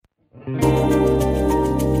And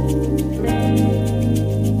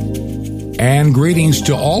greetings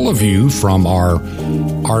to all of you from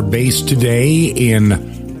our base today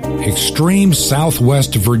in extreme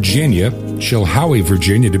southwest Virginia, Chilhowie,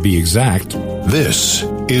 Virginia to be exact. This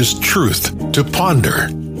is Truth to Ponder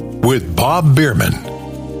with Bob Bierman.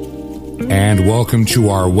 And welcome to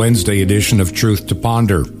our Wednesday edition of Truth to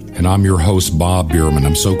Ponder. And I'm your host, Bob Bierman.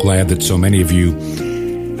 I'm so glad that so many of you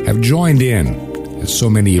have joined in, as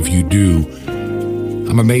so many of you do.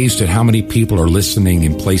 I'm amazed at how many people are listening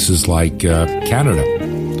in places like Canada.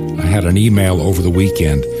 I had an email over the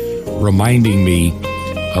weekend reminding me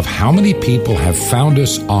of how many people have found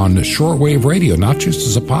us on shortwave radio, not just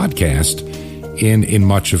as a podcast, in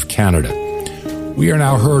much of Canada. We are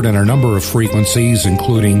now heard on a number of frequencies,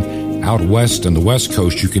 including out west and the west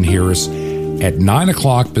coast. You can hear us at 9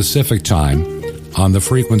 o'clock Pacific time on the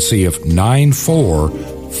frequency of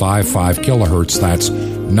 9455 kilohertz. That's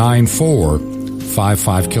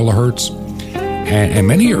 9455 kilohertz. And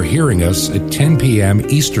many are hearing us at 10 p.m.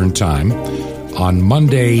 Eastern Time on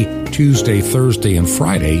Monday, Tuesday, Thursday, and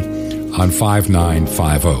Friday on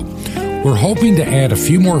 5950. We're hoping to add a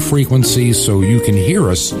few more frequencies so you can hear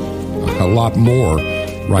us a lot more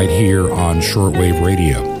right here on shortwave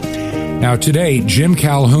radio. Now today, Jim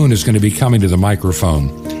Calhoun is going to be coming to the microphone.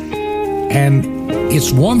 And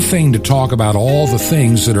it's one thing to talk about all the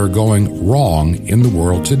things that are going wrong in the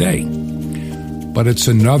world today, but it's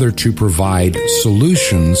another to provide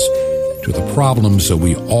solutions to the problems that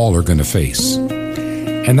we all are going to face.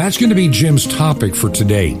 And that's going to be Jim's topic for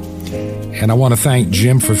today. And I want to thank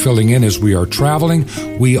Jim for filling in as we are traveling.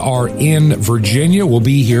 We are in Virginia. We'll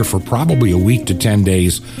be here for probably a week to 10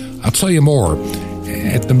 days. I'll tell you more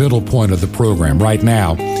at the middle point of the program. Right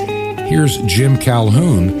now, here's Jim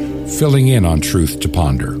Calhoun filling in on Truth to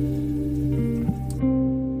Ponder.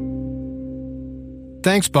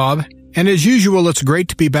 Thanks, Bob. And as usual, it's great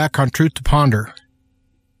to be back on Truth to Ponder.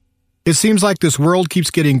 It seems like this world keeps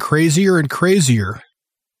getting crazier and crazier.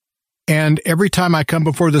 And every time I come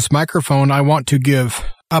before this microphone, I want to give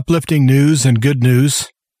uplifting news and good news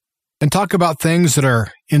and talk about things that are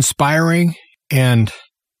inspiring and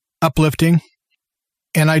uplifting.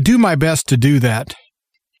 And I do my best to do that.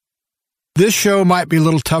 This show might be a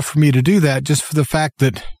little tough for me to do that just for the fact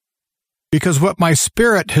that because what my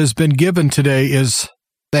spirit has been given today is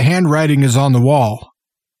the handwriting is on the wall.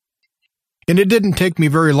 And it didn't take me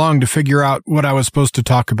very long to figure out what I was supposed to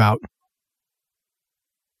talk about.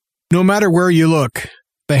 No matter where you look,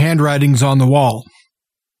 the handwriting's on the wall.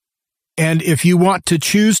 And if you want to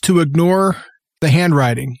choose to ignore the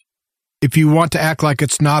handwriting, if you want to act like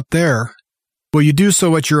it's not there, well, you do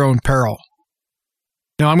so at your own peril.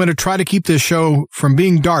 Now, I'm going to try to keep this show from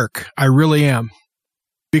being dark. I really am.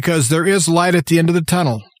 Because there is light at the end of the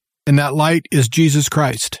tunnel. And that light is Jesus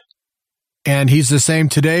Christ. And He's the same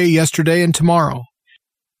today, yesterday, and tomorrow.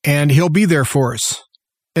 And He'll be there for us.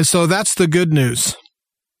 And so that's the good news.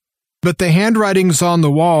 But the handwriting's on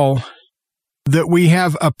the wall that we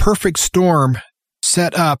have a perfect storm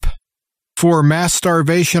set up for mass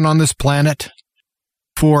starvation on this planet,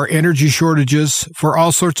 for energy shortages, for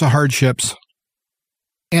all sorts of hardships.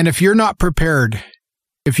 And if you're not prepared,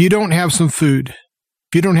 if you don't have some food,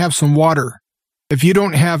 if you don't have some water, if you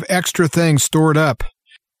don't have extra things stored up,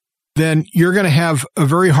 then you're going to have a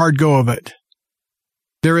very hard go of it.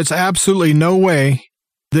 There is absolutely no way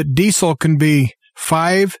that diesel can be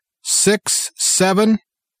 5, 6, 7,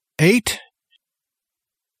 8,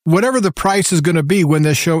 whatever the price is going to be when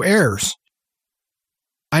this show airs.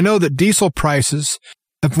 I know that diesel prices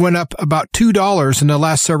have went up about $2 in the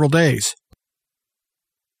last several days.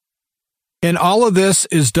 And all of this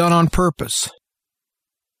is done on purpose.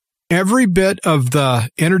 Every bit of the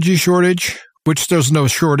energy shortage, which there's no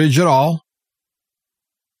shortage at all.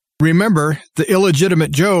 Remember, the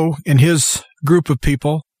illegitimate Joe and his group of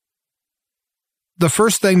people, the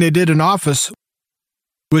first thing they did in office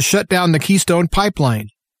was shut down the Keystone Pipeline.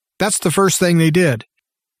 That's the first thing they did.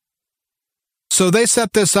 So they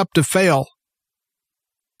set this up to fail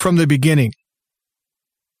from the beginning.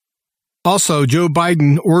 Also, Joe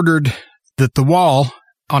Biden ordered that the wall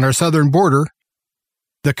on our southern border,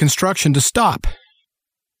 the construction to stop.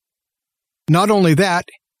 Not only that,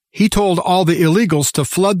 he told all the illegals to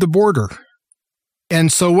flood the border.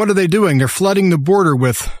 And so what are they doing? They're flooding the border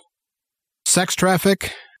with sex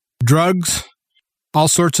traffic, drugs, all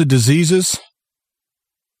sorts of diseases.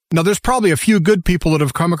 Now, there's probably a few good people that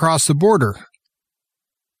have come across the border,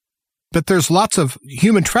 but there's lots of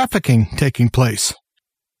human trafficking taking place.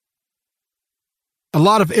 A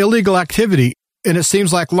lot of illegal activity, and it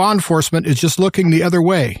seems like law enforcement is just looking the other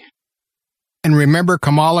way. And remember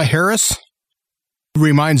Kamala Harris?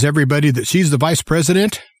 reminds everybody that she's the vice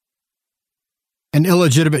president, and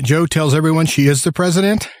illegitimate Joe tells everyone she is the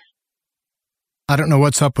president. I don't know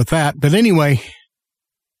what's up with that, but anyway,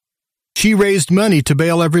 she raised money to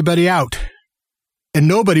bail everybody out, and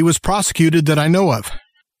nobody was prosecuted that I know of.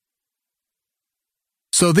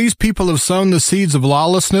 So these people have sown the seeds of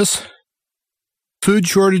lawlessness, food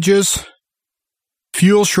shortages,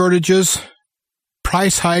 fuel shortages,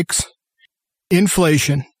 price hikes,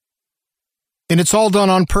 inflation, and it's all done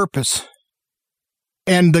on purpose.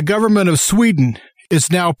 And the government of Sweden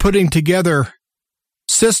is now putting together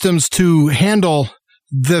systems to handle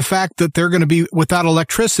the fact that they're going to be without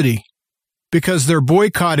electricity because they're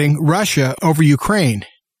boycotting Russia over Ukraine.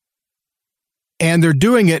 And they're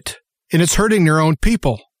doing it, and it's hurting their own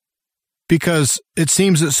people because it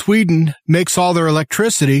seems that Sweden makes all their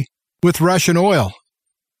electricity with Russian oil.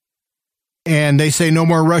 And they say no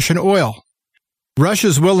more Russian oil.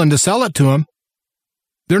 Russia's willing to sell it to them.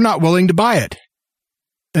 They're not willing to buy it.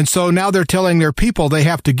 And so now they're telling their people they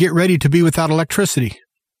have to get ready to be without electricity.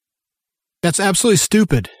 That's absolutely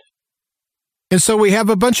stupid. And so we have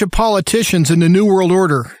a bunch of politicians in the New World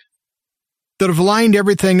Order that have lined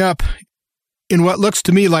everything up in what looks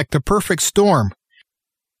to me like the perfect storm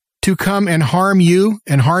to come and harm you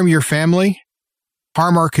and harm your family,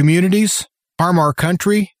 harm our communities, harm our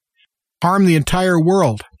country, harm the entire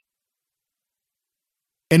world.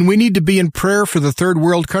 And we need to be in prayer for the third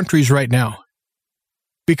world countries right now,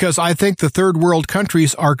 because I think the third world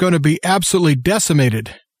countries are going to be absolutely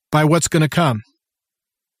decimated by what's going to come.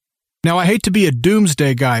 Now, I hate to be a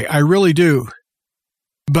doomsday guy, I really do.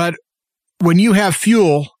 But when you have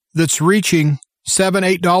fuel that's reaching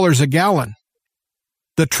 $7, $8 a gallon,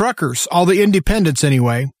 the truckers, all the independents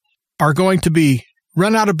anyway, are going to be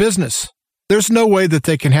run out of business. There's no way that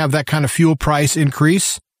they can have that kind of fuel price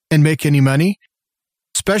increase and make any money,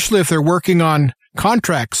 especially if they're working on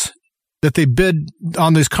contracts that they bid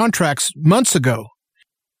on these contracts months ago.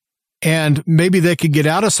 And maybe they could get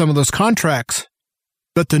out of some of those contracts.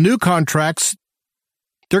 But the new contracts,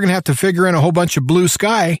 they're going to have to figure in a whole bunch of blue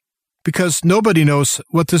sky because nobody knows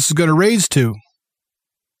what this is going to raise to.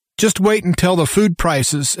 Just wait until the food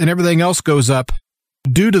prices and everything else goes up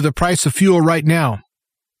due to the price of fuel right now.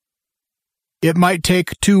 It might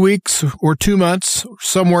take 2 weeks or 2 months,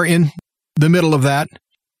 somewhere in the middle of that.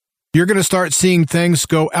 You're going to start seeing things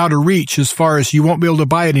go out of reach as far as you won't be able to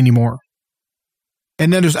buy it anymore.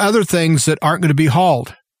 And then there's other things that aren't going to be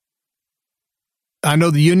hauled. I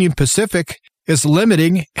know the Union Pacific is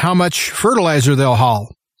limiting how much fertilizer they'll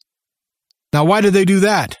haul. Now, why do they do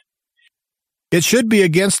that? It should be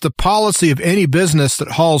against the policy of any business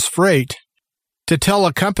that hauls freight to tell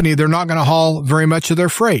a company they're not going to haul very much of their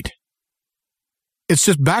freight. It's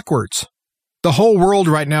just backwards. The whole world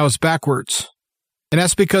right now is backwards. And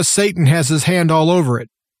that's because Satan has his hand all over it.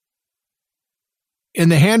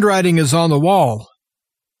 And the handwriting is on the wall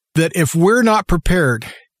that if we're not prepared,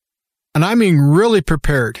 and I mean really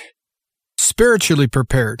prepared, spiritually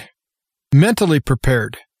prepared, mentally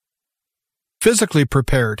prepared, physically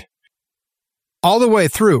prepared, all the way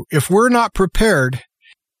through, if we're not prepared,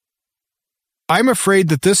 I'm afraid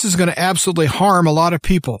that this is going to absolutely harm a lot of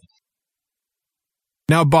people.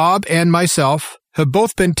 Now, Bob and myself have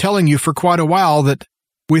both been telling you for quite a while that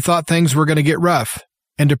we thought things were going to get rough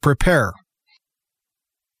and to prepare.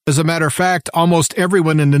 As a matter of fact, almost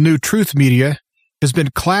everyone in the New Truth media has been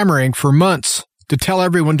clamoring for months to tell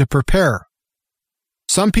everyone to prepare.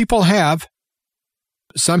 Some people have,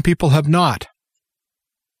 some people have not.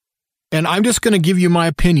 And I'm just going to give you my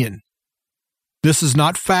opinion. This is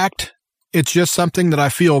not fact. It's just something that I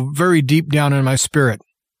feel very deep down in my spirit.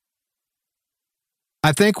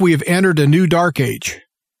 I think we have entered a new dark age.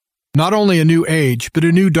 Not only a new age, but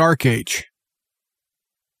a new dark age.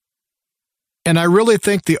 And I really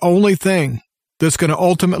think the only thing that's going to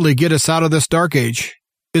ultimately get us out of this dark age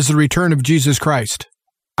is the return of Jesus Christ.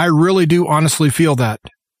 I really do honestly feel that.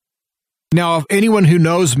 Now, if anyone who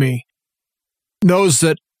knows me knows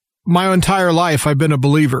that my entire life I've been a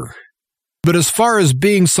believer. But as far as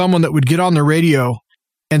being someone that would get on the radio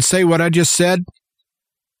and say what I just said,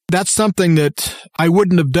 that's something that I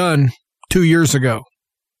wouldn't have done 2 years ago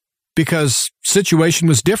because situation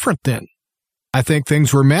was different then. I think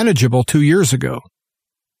things were manageable 2 years ago.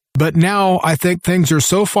 But now I think things are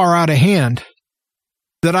so far out of hand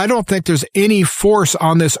that I don't think there's any force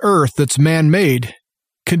on this earth that's man-made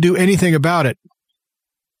can do anything about it.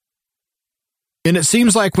 And it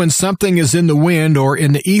seems like when something is in the wind or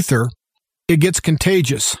in the ether, it gets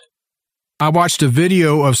contagious. I watched a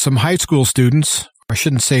video of some high school students, I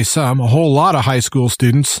shouldn't say some, a whole lot of high school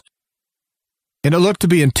students, and it looked to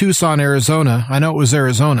be in Tucson, Arizona. I know it was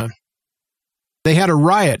Arizona. They had a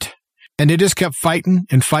riot, and they just kept fighting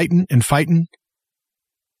and fighting and fighting.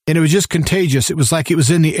 And it was just contagious. It was like it was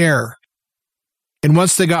in the air. And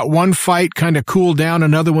once they got one fight kind of cooled down,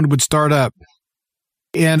 another one would start up.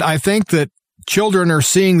 And I think that children are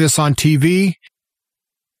seeing this on TV.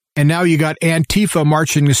 And now you got Antifa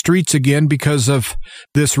marching the streets again because of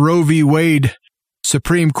this Roe v. Wade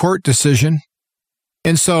Supreme Court decision.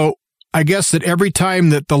 And so I guess that every time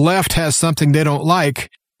that the left has something they don't like,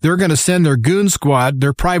 they're going to send their goon squad,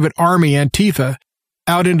 their private army, Antifa,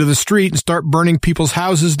 out into the street and start burning people's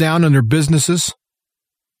houses down and their businesses.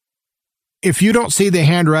 If you don't see the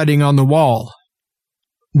handwriting on the wall,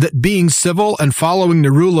 that being civil and following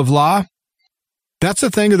the rule of law, that's a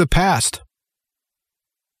thing of the past.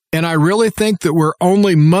 And I really think that we're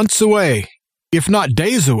only months away, if not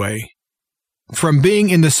days away, from being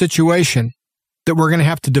in the situation that we're going to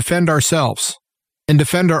have to defend ourselves and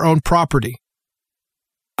defend our own property.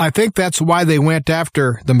 I think that's why they went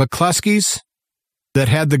after the McCluskeys that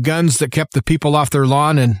had the guns that kept the people off their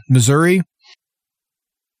lawn in Missouri.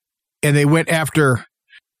 And they went after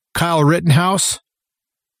Kyle Rittenhouse.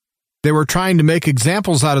 They were trying to make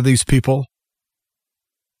examples out of these people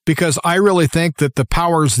because I really think that the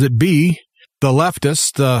powers that be, the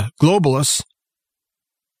leftists, the globalists,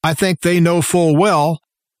 I think they know full well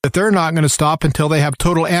that they're not going to stop until they have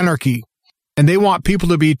total anarchy. And they want people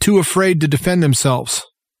to be too afraid to defend themselves.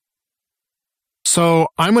 So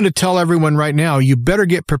I'm going to tell everyone right now, you better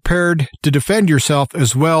get prepared to defend yourself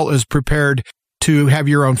as well as prepared to have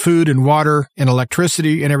your own food and water and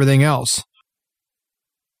electricity and everything else.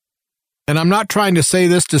 And I'm not trying to say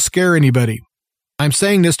this to scare anybody. I'm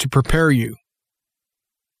saying this to prepare you.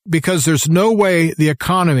 Because there's no way the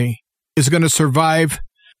economy is going to survive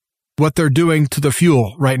what they're doing to the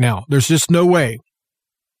fuel right now. There's just no way.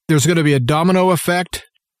 There's going to be a domino effect.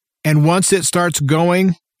 And once it starts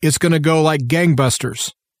going, it's going to go like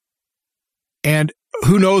gangbusters. And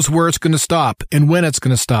who knows where it's going to stop and when it's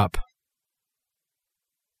going to stop.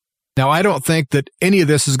 Now, I don't think that any of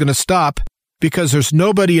this is going to stop because there's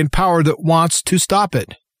nobody in power that wants to stop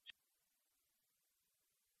it.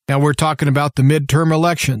 Now, we're talking about the midterm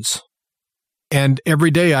elections. And every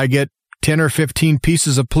day I get 10 or 15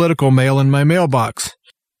 pieces of political mail in my mailbox.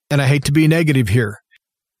 And I hate to be negative here.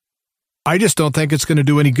 I just don't think it's going to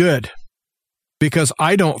do any good. Because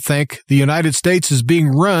I don't think the United States is being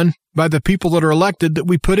run by the people that are elected that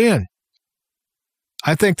we put in.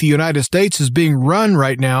 I think the United States is being run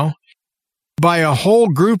right now by a whole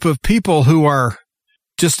group of people who are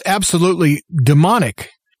just absolutely demonic.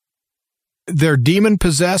 They're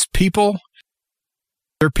demon-possessed people.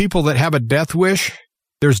 They're people that have a death wish.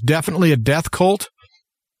 There's definitely a death cult.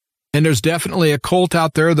 And there's definitely a cult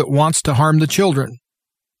out there that wants to harm the children.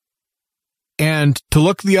 And to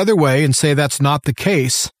look the other way and say that's not the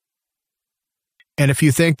case, and if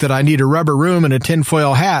you think that I need a rubber room and a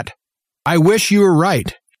tinfoil hat, I wish you were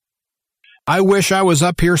right. I wish I was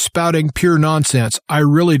up here spouting pure nonsense. I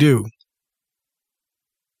really do.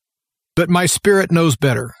 But my spirit knows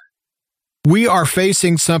better. We are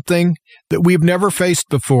facing something that we've never faced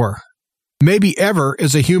before, maybe ever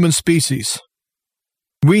as a human species.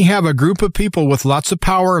 We have a group of people with lots of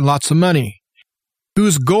power and lots of money,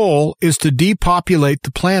 whose goal is to depopulate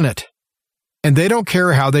the planet. And they don't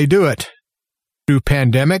care how they do it. Through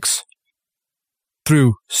pandemics,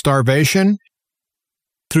 through starvation,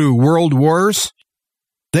 through world wars.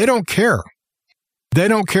 They don't care. They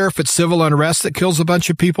don't care if it's civil unrest that kills a bunch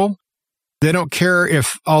of people. They don't care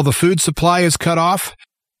if all the food supply is cut off.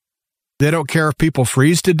 They don't care if people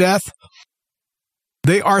freeze to death.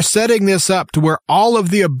 They are setting this up to where all of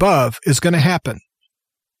the above is going to happen.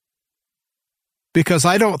 Because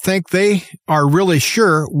I don't think they are really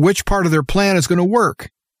sure which part of their plan is going to work.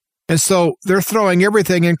 And so they're throwing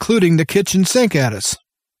everything, including the kitchen sink, at us.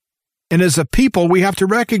 And as a people, we have to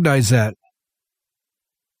recognize that.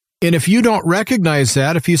 And if you don't recognize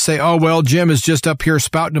that, if you say, oh, well, Jim is just up here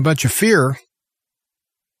spouting a bunch of fear,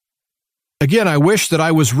 again, I wish that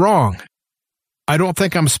I was wrong. I don't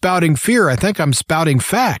think I'm spouting fear. I think I'm spouting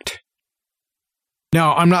fact.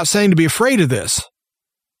 Now, I'm not saying to be afraid of this.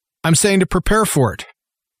 I'm saying to prepare for it.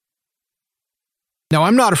 Now,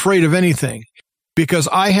 I'm not afraid of anything because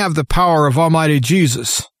I have the power of Almighty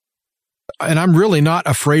Jesus. And I'm really not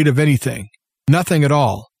afraid of anything, nothing at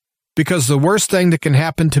all. Because the worst thing that can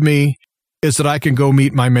happen to me is that I can go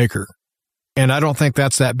meet my Maker. And I don't think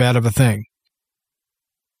that's that bad of a thing.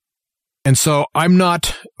 And so I'm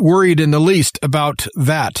not worried in the least about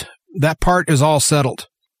that. That part is all settled.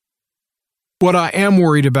 What I am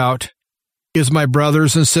worried about is my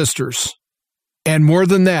brothers and sisters. And more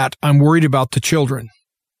than that, I'm worried about the children.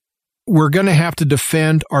 We're going to have to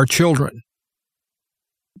defend our children.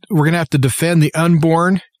 we're going to have to defend the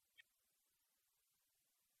unborn.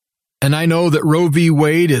 And I know that Roe v.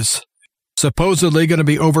 Wade is supposedly going to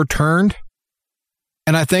be overturned.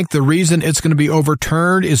 And I think the reason it's going to be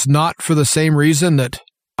overturned is not for the same reason that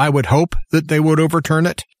I would hope that they would overturn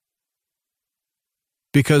it,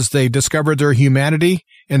 because they discovered their humanity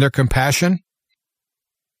and their compassion.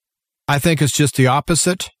 I think it's just the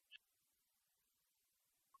opposite.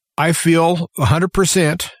 I feel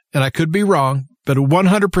 100%, and I could be wrong, but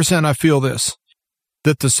 100% I feel this,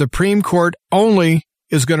 that the Supreme Court only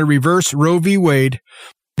is going to reverse Roe v. Wade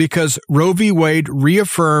because Roe v. Wade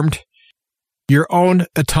reaffirmed your own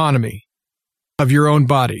autonomy of your own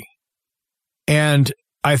body. And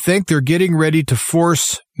I think they're getting ready to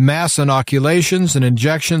force mass inoculations and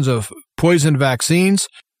injections of poison vaccines.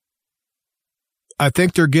 I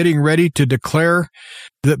think they're getting ready to declare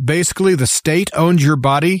that basically the state owns your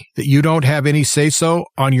body, that you don't have any say-so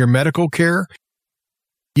on your medical care.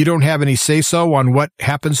 You don't have any say-so on what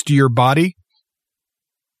happens to your body.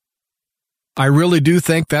 I really do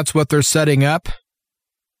think that's what they're setting up.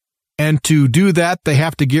 And to do that, they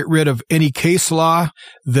have to get rid of any case law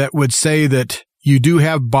that would say that you do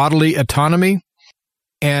have bodily autonomy.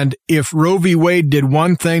 And if Roe v. Wade did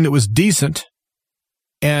one thing that was decent,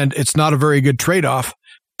 and it's not a very good trade-off,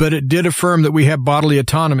 but it did affirm that we have bodily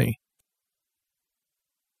autonomy.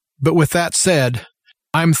 But with that said,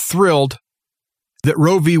 I'm thrilled that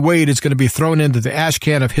Roe v. Wade is going to be thrown into the ash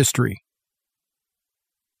can of history.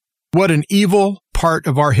 What an evil part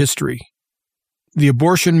of our history. The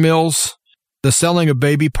abortion mills, the selling of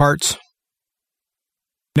baby parts.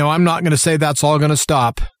 Now, I'm not going to say that's all going to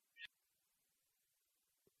stop,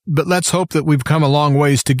 but let's hope that we've come a long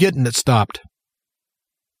ways to getting it stopped.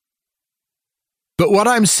 But what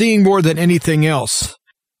I'm seeing more than anything else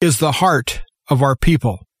is the heart of our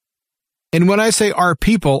people. And when I say our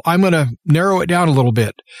people, I'm going to narrow it down a little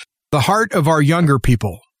bit. The heart of our younger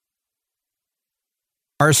people.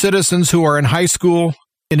 Our citizens who are in high school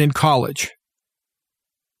and in college.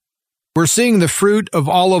 We're seeing the fruit of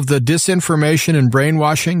all of the disinformation and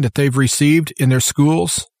brainwashing that they've received in their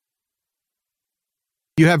schools.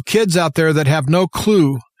 You have kids out there that have no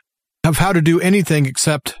clue of how to do anything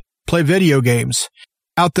except play video games,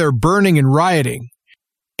 out there burning and rioting,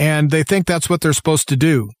 and they think that's what they're supposed to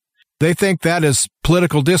do. They think that is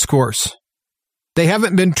political discourse. They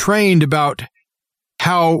haven't been trained about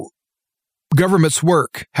how governments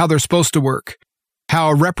work, how they're supposed to work,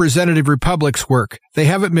 how representative republics work. They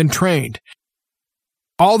haven't been trained.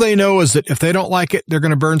 All they know is that if they don't like it, they're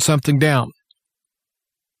going to burn something down.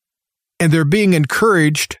 And they're being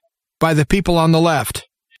encouraged by the people on the left.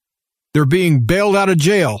 They're being bailed out of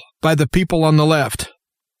jail by the people on the left.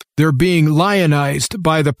 They're being lionized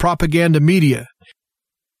by the propaganda media.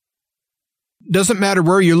 Doesn't matter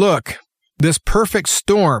where you look, this perfect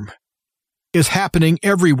storm is happening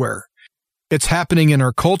everywhere. It's happening in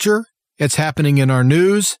our culture. It's happening in our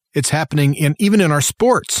news. It's happening even in our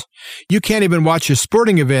sports. You can't even watch a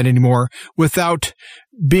sporting event anymore without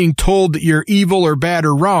being told that you're evil or bad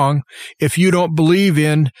or wrong if you don't believe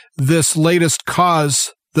in this latest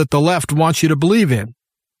cause that the left wants you to believe in.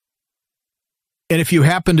 And if you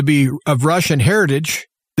happen to be of Russian heritage,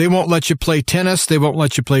 they won't let you play tennis. They won't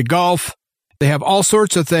let you play golf. They have all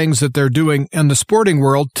sorts of things that they're doing in the sporting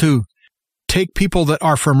world to take people that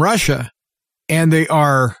are from Russia, and they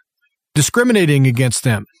are discriminating against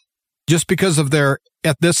them just because of their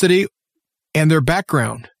ethnicity and their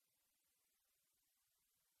background.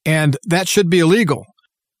 And that should be illegal.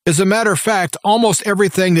 As a matter of fact, almost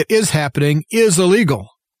everything that is happening is illegal.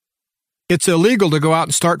 It's illegal to go out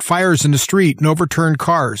and start fires in the street and overturn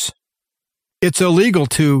cars. It's illegal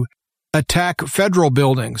to attack federal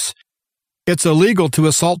buildings. It's illegal to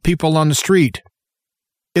assault people on the street.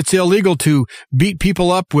 It's illegal to beat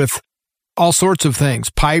people up with all sorts of things,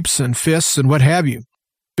 pipes and fists and what have you.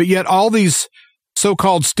 But yet all these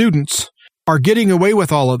so-called students are getting away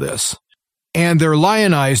with all of this. And they're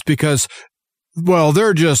lionized because, well,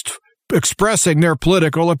 they're just expressing their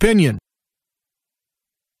political opinion.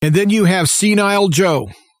 And then you have Senile Joe,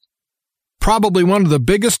 probably one of the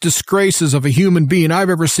biggest disgraces of a human being I've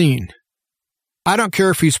ever seen. I don't care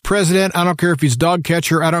if he's president. I don't care if he's dog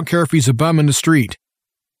catcher. I don't care if he's a bum in the street.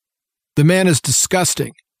 The man is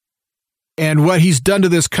disgusting. And what he's done to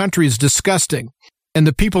this country is disgusting. And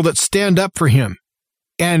the people that stand up for him.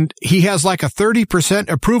 And he has like a 30%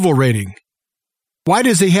 approval rating. Why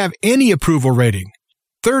does he have any approval rating?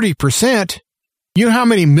 30%? You know how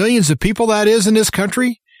many millions of people that is in this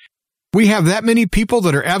country? We have that many people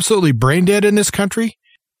that are absolutely brain dead in this country.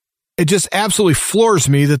 It just absolutely floors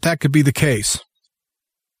me that that could be the case.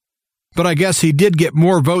 But I guess he did get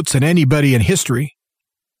more votes than anybody in history.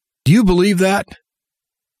 Do you believe that?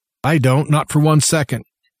 I don't, not for 1 second.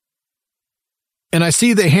 And I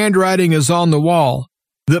see the handwriting is on the wall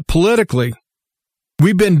that politically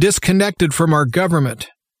we've been disconnected from our government.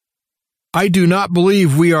 I do not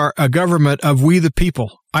believe we are a government of we the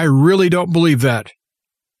people. I really don't believe that.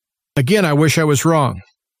 Again, I wish I was wrong.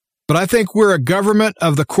 But I think we're a government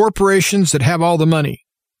of the corporations that have all the money.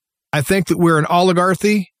 I think that we're an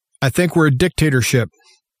oligarchy. I think we're a dictatorship.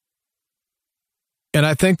 And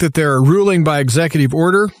I think that they're ruling by executive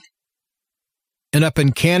order. And up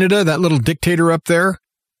in Canada, that little dictator up there,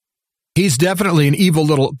 he's definitely an evil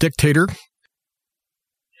little dictator.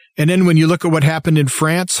 And then when you look at what happened in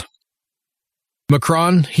France,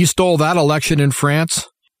 Macron, he stole that election in France.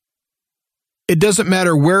 It doesn't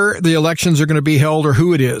matter where the elections are going to be held or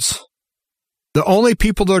who it is. The only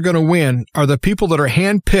people that are going to win are the people that are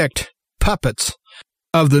hand-picked puppets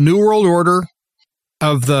of the New World Order,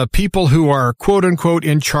 of the people who are quote-unquote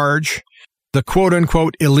in charge, the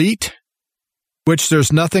quote-unquote elite, which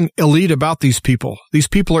there's nothing elite about these people. These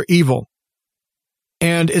people are evil.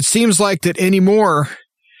 And it seems like that anymore,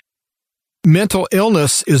 mental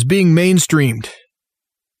illness is being mainstreamed.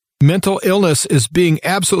 Mental illness is being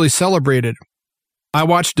absolutely celebrated. I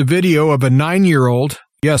watched a video of a 9-year-old,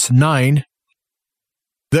 yes, 9,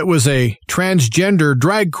 that was a transgender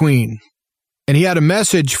drag queen. And he had a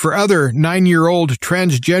message for other 9-year-old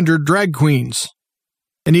transgender drag queens.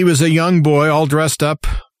 And he was a young boy all dressed up,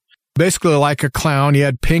 basically like a clown. He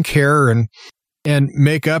had pink hair and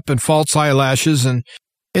makeup and false eyelashes, and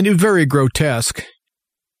it was very grotesque.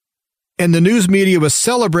 And the news media was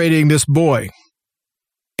celebrating this boy.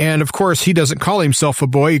 And of course, he doesn't call himself a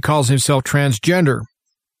boy, he calls himself transgender.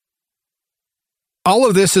 All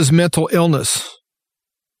of this is mental illness.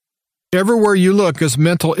 Everywhere you look is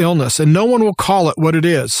mental illness, and no one will call it what it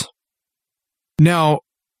is. Now,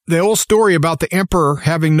 the old story about the emperor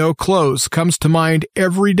having no clothes comes to mind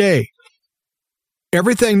every day.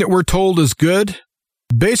 Everything that we're told is good,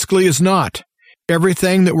 basically is not.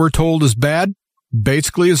 Everything that we're told is bad,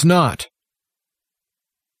 basically is not.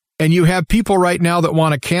 And you have people right now that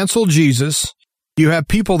want to cancel Jesus. You have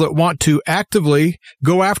people that want to actively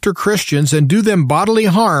go after Christians and do them bodily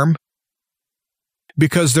harm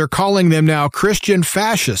because they're calling them now Christian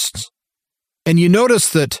fascists. And you notice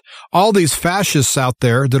that all these fascists out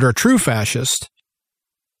there that are true fascists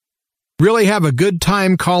really have a good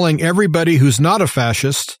time calling everybody who's not a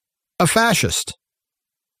fascist a fascist.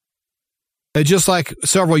 And just like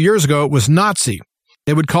several years ago, it was Nazi.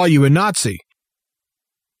 They would call you a Nazi.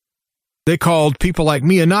 They called people like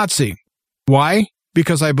me a Nazi. Why?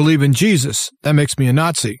 Because I believe in Jesus. That makes me a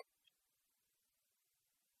Nazi.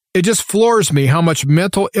 It just floors me how much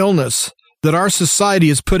mental illness that our society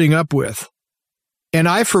is putting up with. And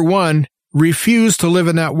I, for one, refuse to live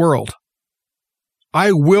in that world.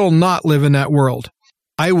 I will not live in that world.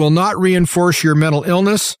 I will not reinforce your mental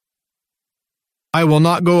illness. I will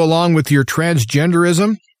not go along with your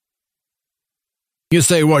transgenderism. You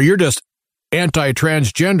say, well, you're just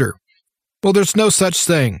anti-transgender. Well, there's no such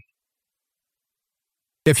thing.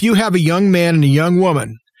 If you have a young man and a young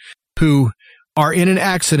woman who are in an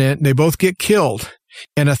accident, they both get killed,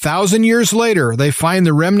 and 1,000 years later, they find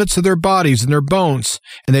the remnants of their bodies and their bones,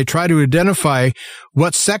 and they try to identify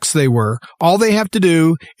what sex they were, all they have to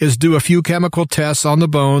do is do a few chemical tests on the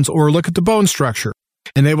bones or look at the bone structure,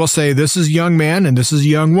 and they will say, this is a young man and this is a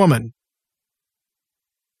young woman.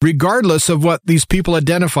 Regardless of what these people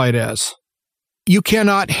identified as, you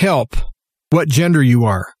cannot help what gender you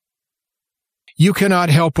are. You cannot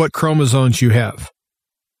help what chromosomes you have.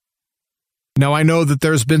 Now, I know that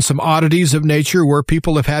there's been some oddities of nature where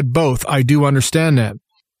people have had both. I do understand that.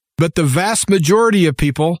 But the vast majority of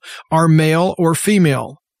people are male or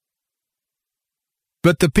female.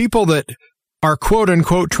 But the people that are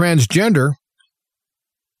quote-unquote transgender,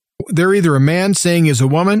 they're either a man saying he's a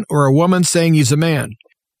woman or a woman saying he's a man.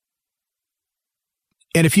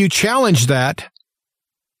 And if you challenge that,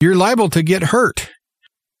 you're liable to get hurt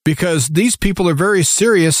because these people are very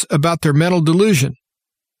serious about their mental delusion.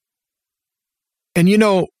 And you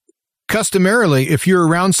know, customarily, if you're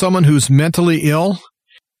around someone who's mentally ill,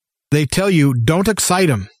 they tell you, don't excite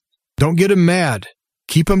them. Don't get them mad.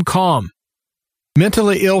 Keep them calm.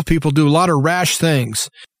 Mentally ill people do a lot of rash things,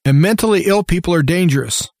 and mentally ill people are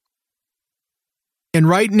dangerous. And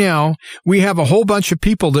right now, we have a whole bunch of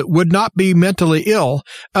people that would not be mentally ill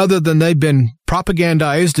other than they've been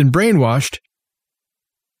propagandized and brainwashed,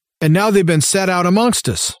 and now they've been set out amongst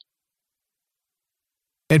us.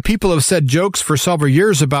 And people have said jokes for several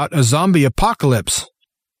years about a zombie apocalypse.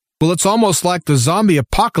 Well, it's almost like the zombie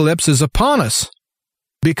apocalypse is upon us,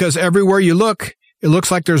 because everywhere you look, it looks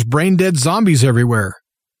like there's brain-dead zombies everywhere.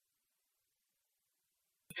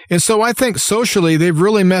 And so I think socially, they've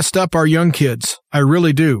really messed up our young kids. I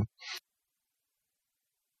really do.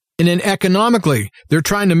 And then economically, they're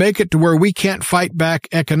trying to make it to where we can't fight back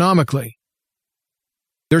economically.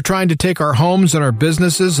 They're trying to take our homes and our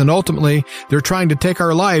businesses, and ultimately, they're trying to take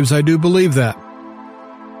our lives. I do believe that.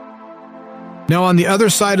 Now, on the other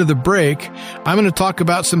side of the break, I'm going to talk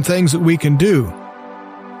about some things that we can do.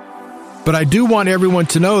 But I do want everyone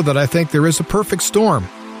to know that I think there is a perfect storm,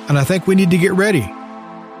 and I think we need to get ready.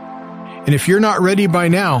 And if you're not ready by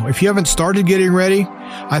now, if you haven't started getting ready,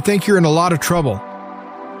 I think you're in a lot of trouble.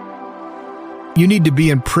 You need to be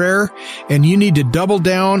in prayer, and you need to double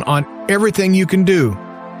down on everything you can do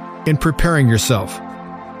in preparing yourself.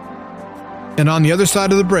 And on the other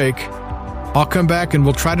side of the break, I'll come back and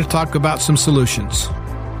we'll try to talk about some solutions.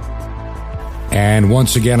 And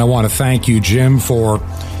once again, I want to thank you, Jim, for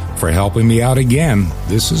helping me out again.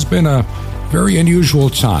 This has been a very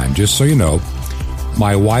unusual time. Just so you know,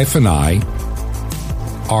 my wife and I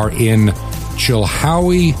are in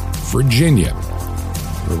Chilhowie, Virginia.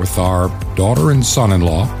 We're with our daughter and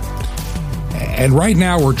son-in-law. And right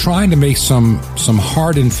now we're trying to make some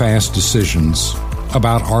hard and fast decisions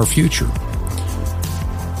about our future.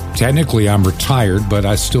 Technically, I'm retired, but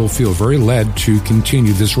I still feel very led to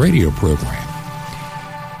continue this radio program.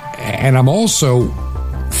 And I'm also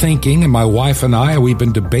thinking, and my wife and I, we've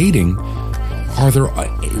been debating,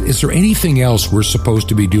 is there anything else we're supposed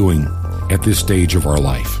to be doing at this stage of our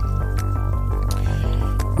life?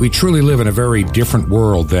 We truly live in a very different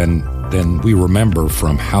world than we remember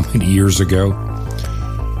from how many years ago.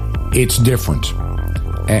 It's different.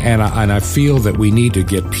 And I feel that we need to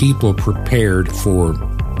get people prepared for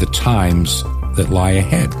the times that lie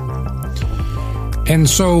ahead. And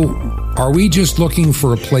so, are we just looking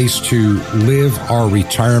for a place to live our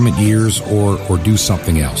retirement years or do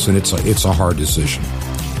something else? And it's a hard decision.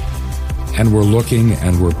 And we're looking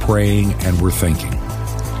and we're praying and we're thinking.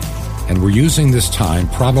 And we're using this time,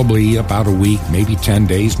 probably about a week, maybe 10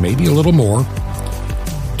 days, maybe a little more,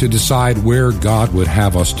 to decide where God would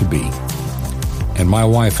have us to be. And my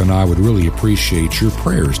wife and I would really appreciate your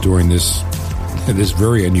prayers during this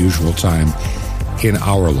very unusual time in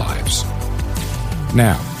our lives.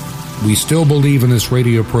 Now, we still believe in this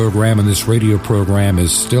radio program, and this radio program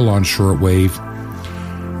is still on shortwave.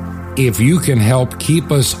 If you can help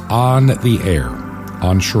keep us on the air,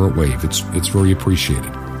 on shortwave, it's very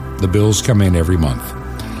appreciated. The bills come in every month,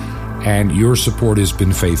 and your support has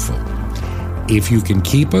been faithful. If you can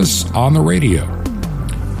keep us on the radio,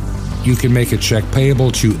 you can make a check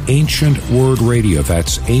payable to Ancient Word Radio.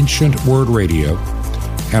 That's Ancient Word Radio.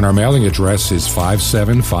 And our mailing address is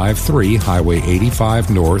 5753 Highway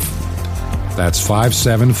 85 North. That's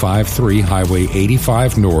 5753 Highway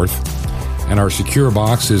 85 North. And our secure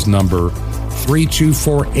box is number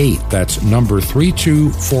 3248. That's number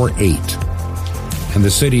 3248. And the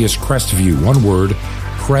city is Crestview. One word,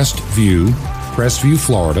 Crestview,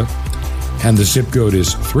 Florida. And the zip code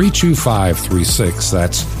is 32536.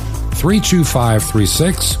 That's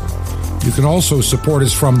 32536. You can also support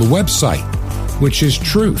us from the website, which is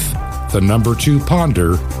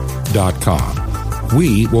truth2ponder.com.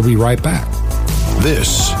 We will be right back.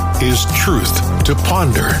 This is Truth to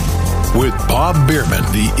Ponder with Bob Bierman.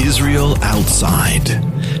 The Israel Outside.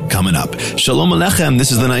 Coming up, Shalom Aleichem.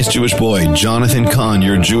 This is the nice Jewish boy, Jonathan Kahn,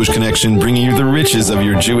 your Jewish connection, bringing you the riches of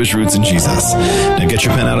your Jewish roots in Jesus. Now get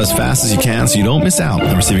your pen out as fast as you can so you don't miss out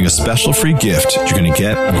on receiving a special free gift you're going to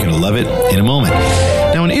get. You're going to love it in a moment.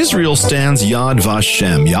 Now in Israel stands Yad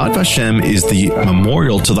Vashem. Yad Vashem is the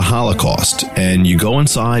memorial to the Holocaust. And you go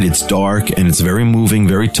inside, it's dark, and it's very moving,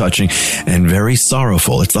 very touching, and very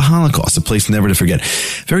sorrowful. It's the Holocaust, a place never to forget.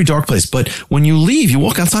 Very dark place. But when you leave, you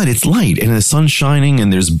walk outside, it's light, and the sun's shining,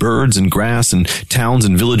 and there's birds and grass and towns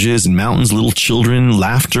and villages and mountains, little children,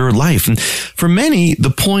 laughter, life. And for many, the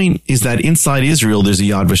point is that inside Israel, there's a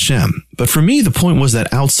Yad Vashem. But for me, the point was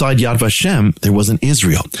that outside Yad Vashem, there was an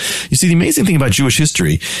Israel. You see, the amazing thing about Jewish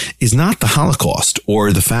history is not the Holocaust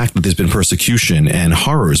or the fact that there's been persecution and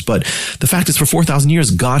horrors, but the fact is for 4,000 years,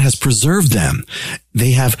 God has preserved them.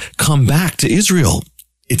 They have come back to Israel.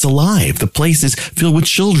 It's alive. The place is filled with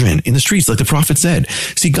children in the streets, like the prophet said.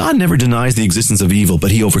 See, God never denies the existence of evil,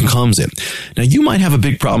 but he overcomes it. Now, you might have a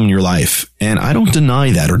big problem in your life, and I don't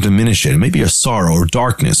deny that or diminish it. It may be a sorrow or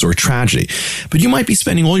darkness or a tragedy, but you might be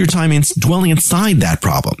spending all your time dwelling inside that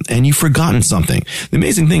problem, and you've forgotten something. The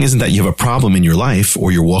amazing thing isn't that you have a problem in your life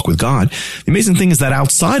or your walk with God. The amazing thing is that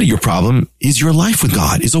outside of your problem is your life with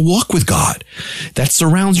God, is a walk with God that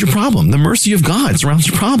surrounds your problem. The mercy of God surrounds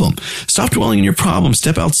your problem. Stop dwelling in your problem.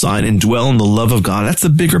 Step outside and dwell in the love of God. That's the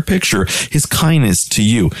bigger picture, his kindness to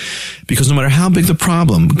you. Because no matter how big the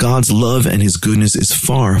problem, God's love and his goodness is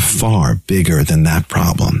far, far bigger than that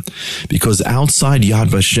problem. Because outside Yad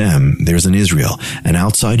Vashem, there's an Israel, and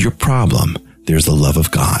outside your problem, there's the love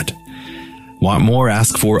of God. Want more?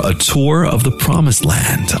 Ask for a tour of the Promised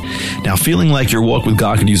Land. Now, feeling like your walk with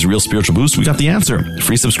God could use a real spiritual boost? We got the answer.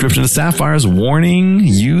 Free subscription to Sapphire's warning,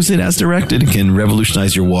 use it as directed, can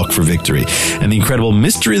revolutionize your walk for victory. And the incredible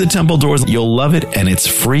Mystery of the Temple Doors, you'll love it, and it's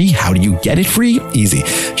free. How do you get it free? Easy.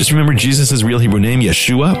 Just remember Jesus' real Hebrew name,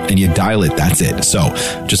 Yeshua, and you dial it. That's it. So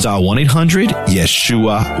just dial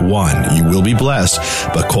 1-800-YESHUA-1. You will be blessed,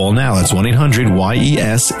 but call now. That's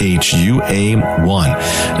 1-800-YESHUA-1.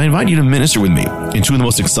 I invite you to minister with me in two of the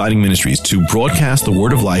most exciting ministries to broadcast the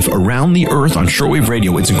word of life around the earth on shortwave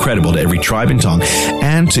radio. It's incredible, to every tribe and tongue,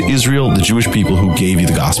 and to Israel, the Jewish people who gave you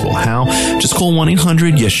the gospel. How? Just call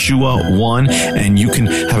 1-800-YESHUA-1 and you can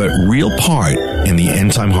have a real part in the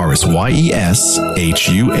end time harvest.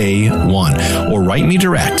 YESHUA-1. Or write me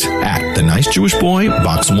direct at The Nice Jewish Boy,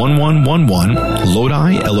 Box 1111,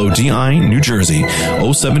 Lodi, Lodi, New Jersey,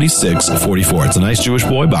 07644. It's The Nice Jewish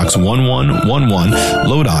Boy, Box 1111,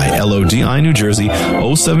 Lodi, Lodi, New Jersey,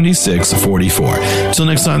 07644. Till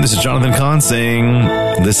next time, this is Jonathan Kahn saying,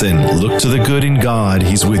 listen, look to the good in God.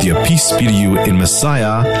 He's with you. Peace be to you in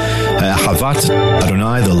Messiah. Havat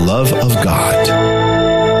Adonai, the love of God.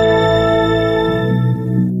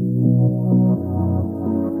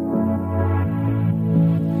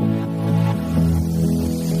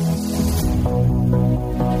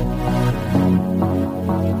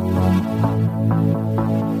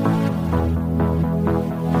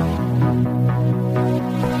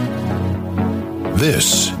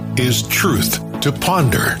 This is Truth to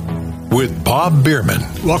Ponder with Bob Bierman.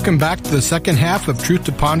 Welcome back to the second half of Truth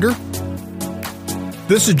to Ponder.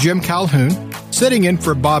 This is Jim Calhoun, sitting in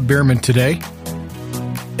for Bob Bierman today.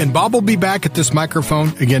 And Bob will be back at this microphone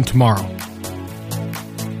again tomorrow.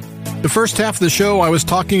 The first half of the show, I was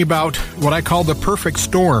talking about what I call the perfect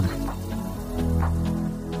storm.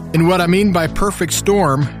 And what I mean by perfect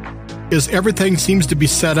storm is everything seems to be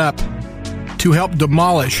set up to help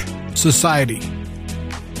demolish society.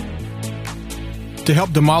 To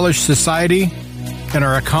help demolish society and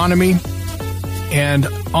our economy and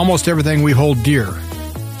almost everything we hold dear.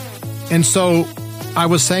 And so I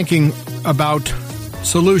was thinking about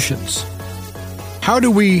solutions. How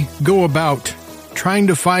do we go about trying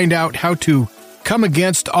to find out how to come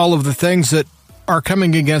against all of the things that are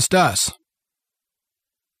coming against us?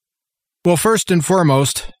 Well, first and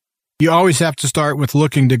foremost, you always have to start with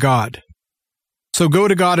looking to God. So go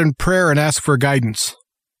to God in prayer and ask for guidance.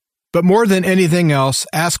 But more than anything else,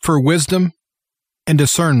 ask for wisdom and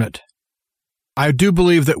discernment. I do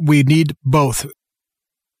believe that we need both.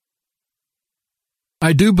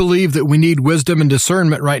 I do believe that we need wisdom and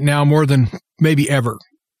discernment right now more than maybe ever.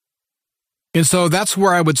 And so that's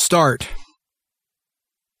where I would start.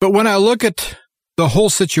 But when I look at the whole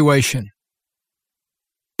situation,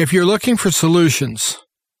 if you're looking for solutions,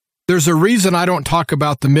 there's a reason I don't talk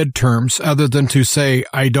about the midterms other than to say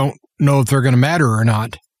I don't know if they're going to matter or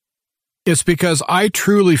not. It's because I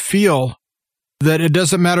truly feel that it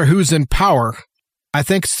doesn't matter who's in power. I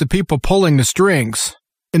think it's the people pulling the strings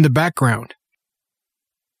in the background.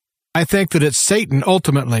 I think that it's Satan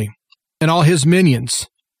ultimately and all his minions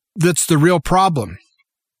that's the real problem.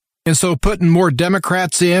 And so putting more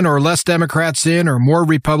Democrats in or less Democrats in or more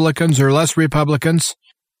Republicans or less Republicans,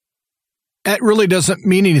 that really doesn't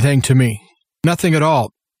mean anything to me. Nothing at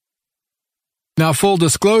all. Now, full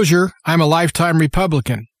disclosure, I'm a lifetime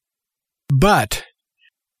Republican. But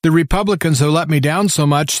the Republicans have let me down so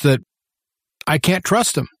much that I can't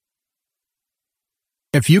trust them.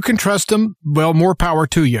 If you can trust them, well, more power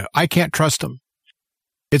to you. I can't trust them.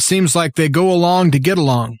 It seems like they go along to get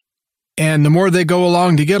along. And the more they go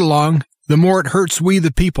along to get along, the more it hurts we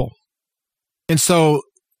the people. And so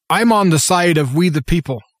I'm on the side of we the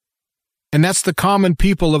people. And that's the common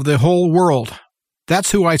people of the whole world.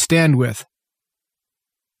 That's who I stand with.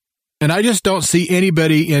 And I just don't see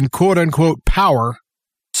anybody in quote-unquote power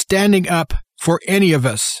standing up for any of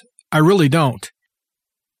us. I really don't.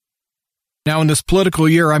 Now, in this political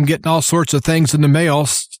year, I'm getting all sorts of things in the mail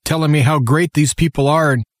telling me how great these people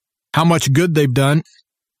are and how much good they've done.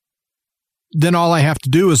 Then all I have to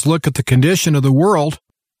do is look at the condition of the world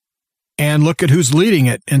and look at who's leading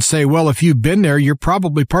it and say, well, if you've been there, you're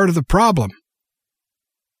probably part of the problem.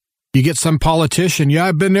 You get some politician, yeah,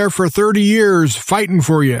 I've been there for 30 years fighting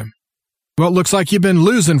for you. Well, it looks like you've been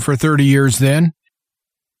losing for 30 years then.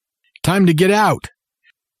 Time to get out.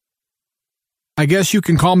 I guess you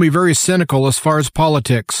can call me very cynical as far as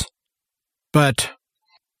politics. But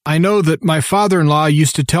I know that my father-in-law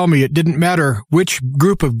used to tell me it didn't matter which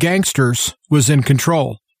group of gangsters was in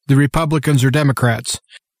control, the Republicans or Democrats.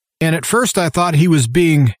 And at first I thought he was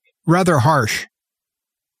being rather harsh.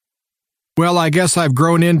 Well, I guess I've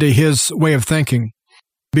grown into his way of thinking,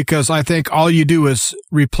 because I think all you do is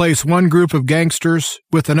replace one group of gangsters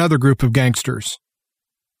with another group of gangsters.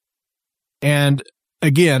 And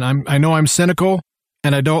again, I know I'm cynical,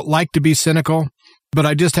 and I don't like to be cynical, but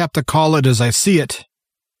I just have to call it as I see it.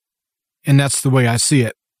 And that's the way I see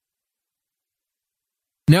it.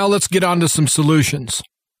 Now let's get on to some solutions.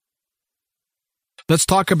 Let's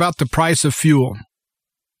talk about the price of fuel.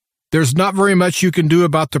 There's not very much you can do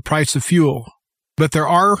about the price of fuel, but there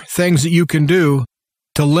are things that you can do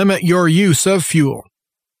to limit your use of fuel.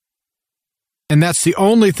 And that's the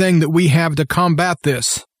only thing that we have to combat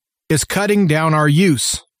this, is cutting down our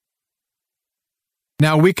use.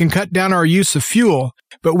 Now, we can cut down our use of fuel,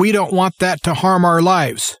 but we don't want that to harm our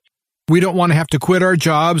lives. We don't want to have to quit our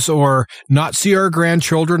jobs or not see our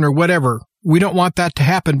grandchildren or whatever. We don't want that to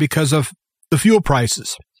happen because of the fuel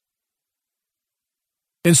prices.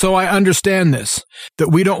 And so I understand this, that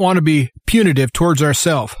we don't want to be punitive towards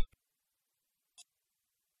ourselves.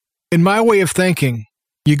 In my way of thinking,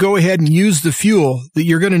 you go ahead and use the fuel that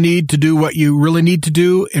you're going to need to do what you really need to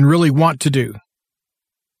do and really want to do.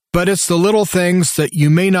 But it's the little things that you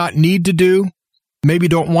may not need to do, maybe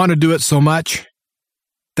don't want to do it so much.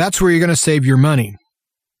 That's where you're going to save your money.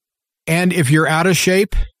 And if you're out of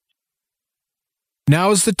shape,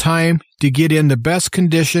 now is the time to get in the best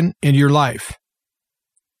condition in your life.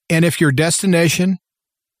 And if your destination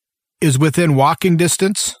is within walking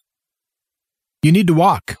distance, you need to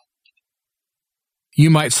walk. You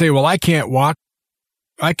might say, well, I can't walk.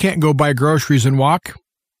 I can't go buy groceries and walk.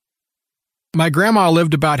 My grandma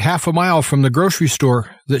lived about half a mile from the grocery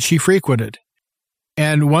store that she frequented.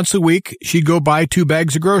 And once a week, she'd go buy 2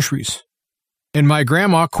 bags of groceries. And my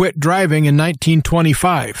grandma quit driving in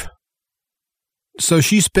 1925. So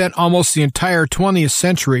she spent almost the entire 20th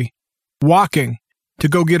century walking to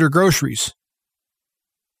go get her groceries.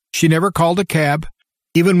 She never called a cab.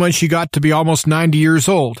 Even when she got to be almost 90 years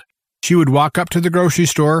old, she would walk up to the grocery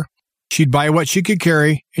store, she'd buy what she could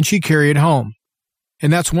carry, and she'd carry it home.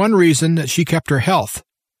 And that's one reason that she kept her health,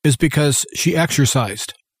 is because she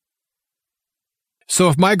exercised. So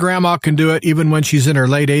if my grandma can do it even when she's in her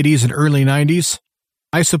late 80s and early 90s,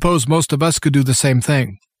 I suppose most of us could do the same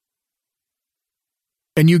thing.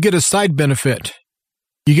 And you get a side benefit.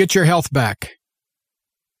 You get your health back.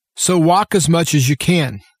 So walk as much as you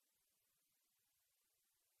can.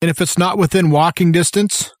 And if it's not within walking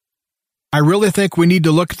distance, I really think we need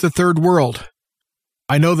to look at the third world.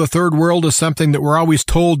 I know the third world is something that we're always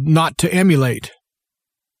told not to emulate.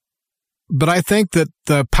 But I think that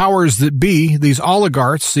the powers that be, these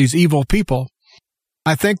oligarchs, these evil people,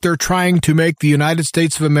 I think they're trying to make the United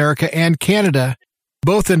States of America and Canada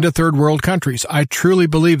both into third world countries. I truly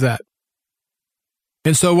believe that.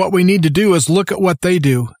 And so what we need to do is look at what they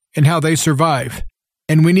do and how they survive.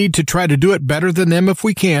 And we need to try to do it better than them if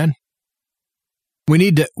we can. We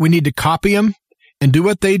need to copy them and do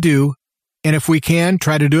what they do. And if we can,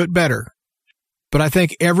 try to do it better. But I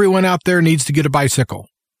think everyone out there needs to get a bicycle.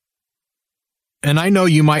 And I know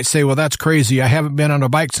you might say, well, that's crazy. I haven't been on a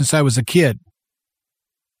bike since I was a kid.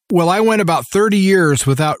 Well, I went about 30 years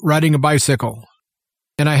without riding a bicycle.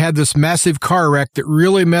 And I had this massive car wreck that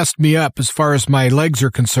really messed me up as far as my legs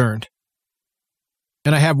are concerned.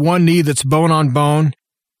 And I have one knee that's bone on bone,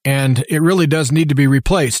 and it really does need to be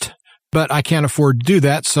replaced. But I can't afford to do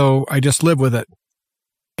that, so I just live with it.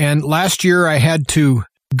 And last year I had to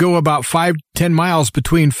go about 5-10 miles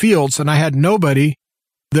between fields, and I had nobody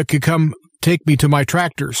that could come take me to my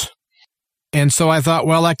tractors. And so I thought,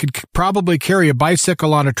 well, I could probably carry a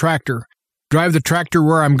bicycle on a tractor, drive the tractor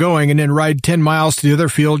where I'm going, and then ride 10 miles to the other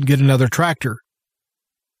field and get another tractor.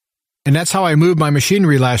 And that's how I moved my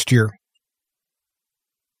machinery last year.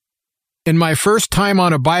 In my first time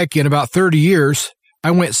on a bike in about 30 years,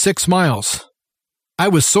 I went 6 miles. I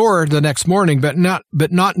was sore the next morning, but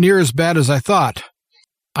not near as bad as I thought.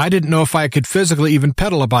 I didn't know if I could physically even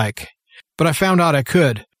pedal a bike, but I found out I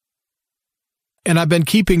could. And I've been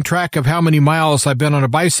keeping track of how many miles I've been on a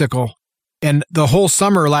bicycle, and the whole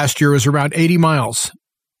summer last year was around 80 miles.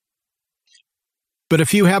 But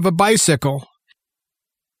if you have a bicycle,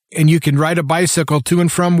 and you can ride a bicycle to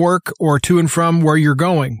and from work or to and from where you're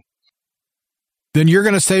going, then you're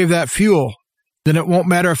going to save that fuel. Then it won't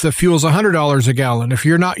matter if the fuel's $100 a gallon. If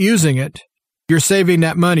you're not using it, you're saving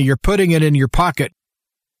that money. You're putting it in your pocket.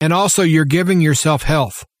 And also you're giving yourself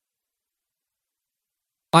health.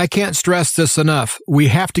 I can't stress this enough. We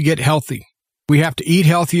have to get healthy. We have to eat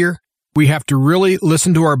healthier. We have to really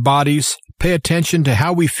listen to our bodies, pay attention to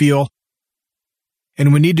how we feel,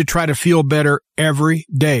 and we need to try to feel better every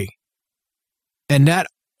day. And that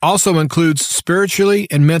also includes spiritually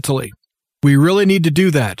and mentally. We really need to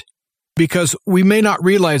do that because we may not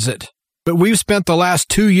realize it, but we've spent the last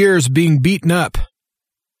 2 years being beaten up,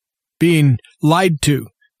 being lied to,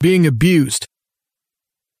 being abused.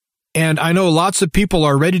 And I know lots of people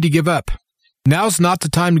are ready to give up. Now's not the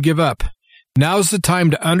time to give up. Now's the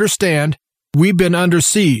time to understand we've been under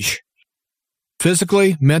siege.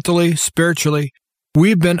 Physically, mentally, spiritually,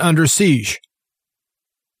 we've been under siege.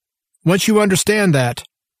 Once you understand that,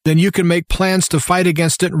 then you can make plans to fight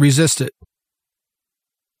against it and resist it.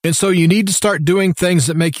 And so you need to start doing things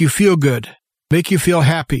that make you feel good, make you feel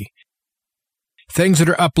happy, things that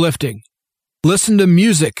are uplifting. Listen to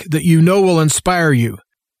music that you know will inspire you.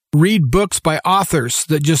 Read books by authors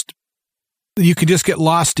that you can just get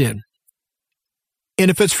lost in. And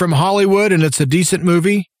if it's from Hollywood and it's a decent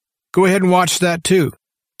movie, go ahead and watch that too.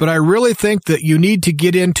 But I really think that you need to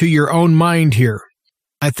get into your own mind here.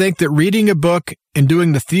 I think that reading a book and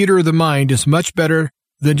doing the theater of the mind is much better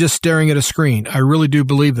than just staring at a screen. I really do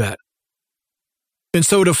believe that. And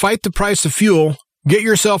so to fight the price of fuel, get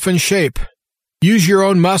yourself in shape. Use your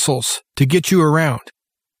own muscles to get you around.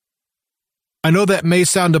 I know that may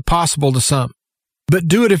sound impossible to some, but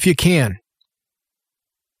do it if you can.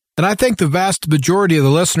 And I think the vast majority of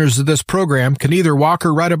the listeners of this program can either walk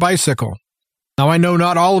or ride a bicycle. Now, I know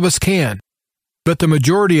not all of us can, but the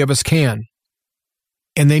majority of us can,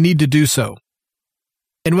 and they need to do so.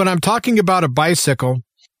 And when I'm talking about a bicycle,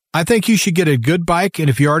 I think you should get a good bike, and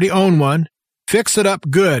if you already own one, fix it up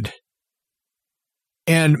good.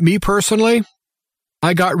 And me personally,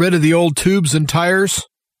 I got rid of the old tubes and tires,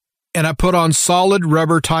 and I put on solid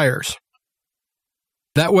rubber tires.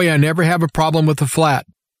 That way I never have a problem with the flat,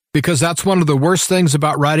 because that's one of the worst things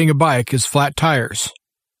about riding a bike is flat tires.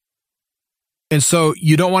 And so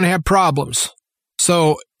you don't want to have problems.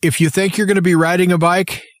 So if you think you're going to be riding a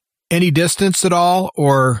bike any distance at all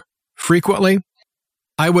or frequently,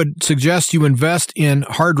 I would suggest you invest in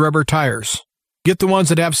hard rubber tires. Get the ones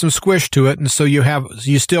that have some squish to it, and so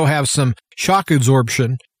you still have some shock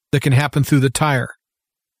absorption that can happen through the tire.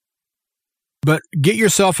 But get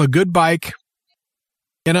yourself a good bike.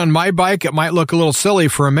 And on my bike, it might look a little silly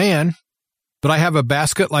for a man, but I have a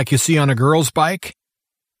basket like you see on a girl's bike,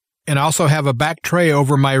 and I also have a back tray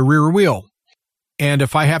over my rear wheel. And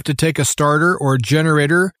if I have to take a starter or a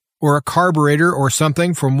generator or a carburetor or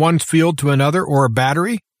something from one field to another or a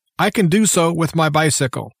battery, I can do so with my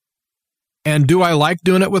bicycle. And do I like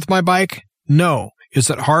doing it with my bike? No.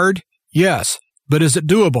 Is it hard? Yes. But is it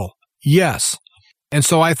doable? Yes. And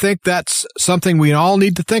so I think that's something we all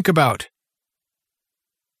need to think about.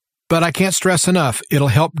 But I can't stress enough, it'll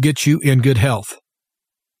help get you in good health.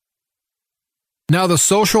 Now, the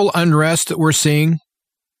social unrest that we're seeing,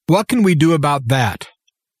 what can we do about that?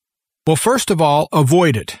 Well, first of all,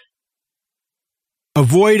 avoid it.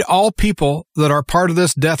 Avoid all people that are part of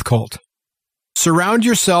this death cult. Surround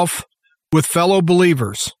yourself with fellow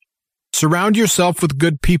believers. Surround yourself with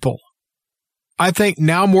good people. I think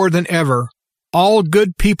now more than ever, all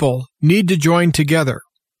good people need to join together.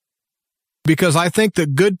 Because I think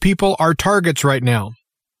that good people are targets right now.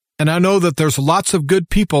 And I know that there's lots of good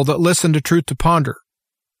people that listen to Truth to Ponder.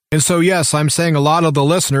 And so, yes, I'm saying a lot of the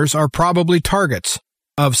listeners are probably targets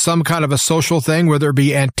of some kind of a social thing, whether it be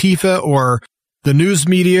Antifa or the news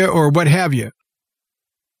media or what have you.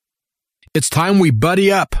 It's time we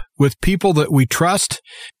buddy up with people that we trust,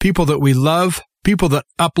 people that we love, people that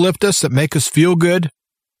uplift us, that make us feel good.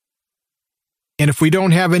 And if we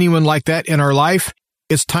don't have anyone like that in our life,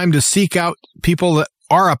 it's time to seek out people that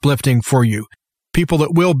are uplifting for you, people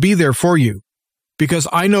that will be there for you. Because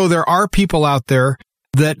I know there are people out there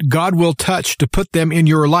that God will touch to put them in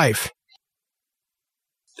your life.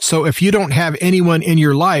 So if you don't have anyone in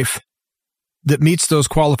your life that meets those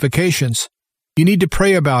qualifications, you need to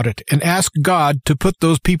pray about it and ask God to put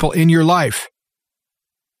those people in your life.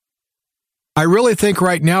 I really think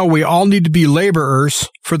right now we all need to be laborers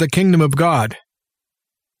for the kingdom of God.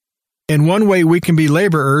 And one way we can be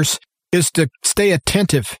laborers is to stay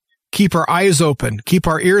attentive, keep our eyes open, keep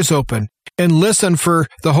our ears open, and listen for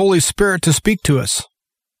the Holy Spirit to speak to us.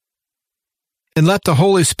 And let the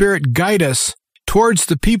Holy Spirit guide us towards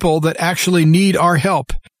the people that actually need our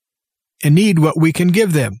help and need what we can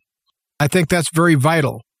give them. I think that's very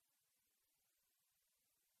vital.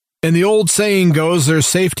 And the old saying goes, there's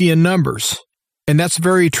safety in numbers. And that's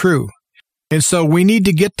very true. And so we need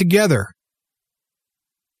to get together.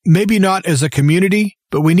 Maybe not as a community,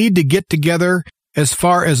 but we need to get together as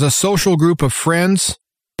far as a social group of friends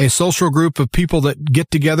a social group of people that get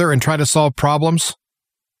together and try to solve problems.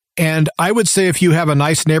 And I would say if you have a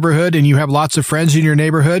nice neighborhood and you have lots of friends in your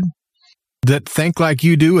neighborhood that think like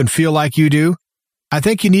you do and feel like you do, I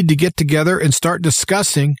think you need to get together and start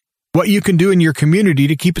discussing what you can do in your community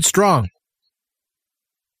to keep it strong.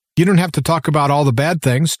 You don't have to talk about all the bad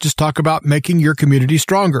things, just talk about making your community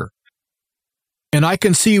stronger. And I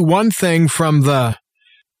can see one thing from the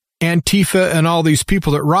Antifa and all these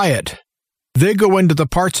people that riot. They go into the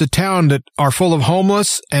parts of town that are full of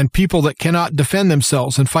homeless and people that cannot defend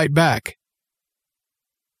themselves and fight back.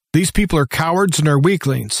 These people are cowards and are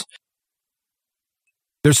weaklings.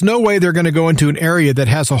 There's no way they're going to go into an area that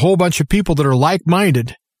has a whole bunch of people that are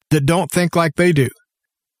like-minded that don't think like they do.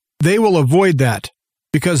 They will avoid that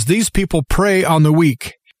because these people prey on the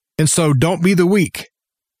weak. And so don't be the weak.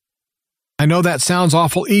 I know that sounds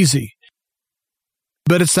awful easy,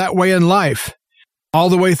 but it's that way in life. All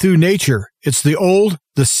the way through nature, it's the old,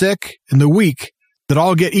 the sick, and the weak that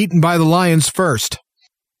all get eaten by the lions first.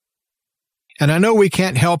 And I know we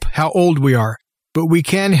can't help how old we are, but we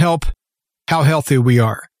can help how healthy we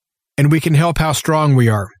are, and we can help how strong we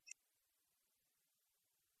are.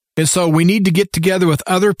 And so we need to get together with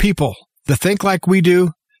other people that think like we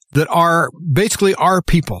do, that are basically our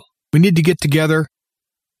people. We need to get together.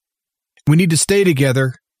 We need to stay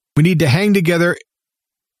together. We need to hang together.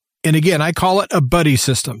 And again, I call it a buddy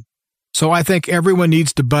system. So I think everyone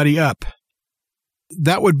needs to buddy up.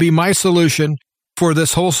 That would be my solution for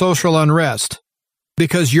this whole social unrest,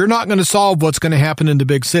 because you're not going to solve what's going to happen in the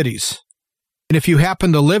big cities. And if you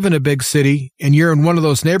happen to live in a big city and you're in one of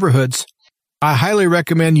those neighborhoods, I highly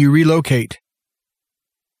recommend you relocate,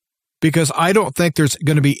 because I don't think there's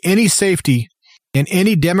going to be any safety in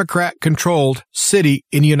any Democrat-controlled city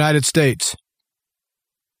in the United States.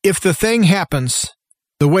 If the thing happens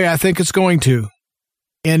the way I think it's going to,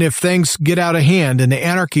 and if things get out of hand and the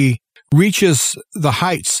anarchy reaches the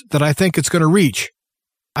heights that I think it's going to reach,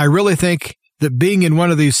 I really think that being in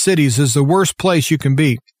one of these cities is the worst place you can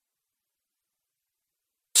be.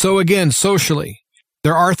 So again, socially,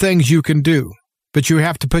 there are things you can do, but you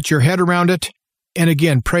have to put your head around it and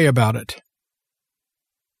again, pray about it.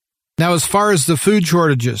 Now, as far as the food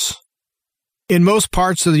shortages, in most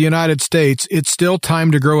parts of the United States, it's still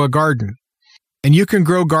time to grow a garden. And you can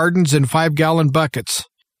grow gardens in 5-gallon buckets.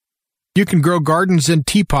 You can grow gardens in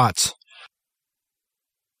teapots.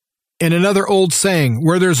 And another old saying,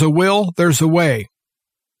 where there's a will, there's a way.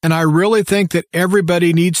 And I really think that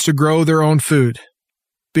everybody needs to grow their own food,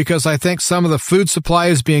 because I think some of the food supply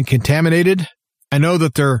is being contaminated. I know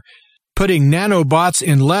that they're putting nanobots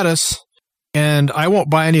in lettuce, and I won't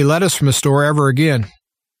buy any lettuce from a store ever again.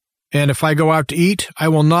 And if I go out to eat, I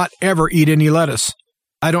will not ever eat any lettuce.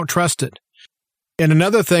 I don't trust it. And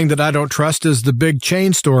another thing that I don't trust is the big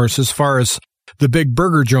chain stores, as far as the big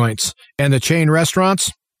burger joints and the chain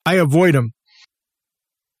restaurants. I avoid them,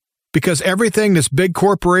 because everything that's big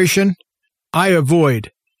corporation, I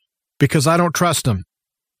avoid, because I don't trust them.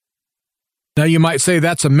 Now you might say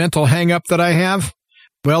that's a mental hang-up that I have.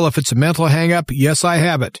 Well, if it's a mental hang-up, yes, I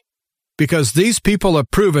have it, because these people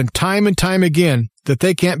have proven time and time again that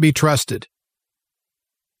they can't be trusted.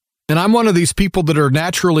 And I'm one of these people that are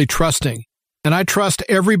naturally trusting. And I trust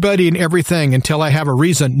everybody and everything until I have a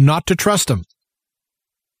reason not to trust them.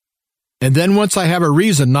 And then once I have a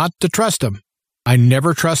reason not to trust them, I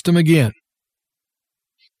never trust them again.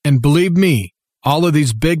 And believe me, all of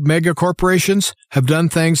these big mega corporations have done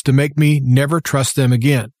things to make me never trust them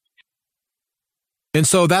again. And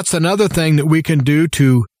so that's another thing that we can do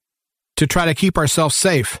to try to keep ourselves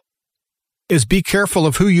safe, is be careful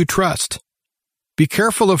of who you trust. Be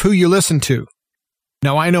careful of who you listen to.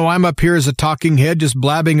 Now, I know I'm up here as a talking head just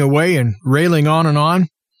blabbing away and railing on,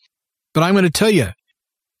 but I'm going to tell you,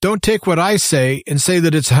 don't take what I say and say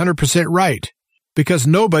that it's 100% right, because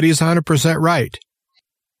nobody's 100% right.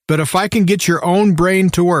 But if I can get your own brain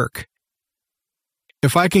to work,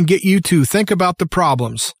 if I can get you to think about the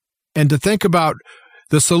problems and to think about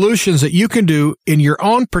the solutions that you can do in your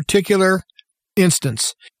own particular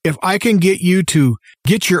instance, if I can get you to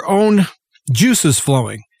get your own juices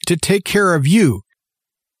flowing, to take care of you,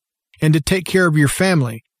 and to take care of your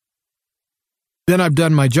family, then I've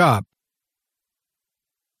done my job.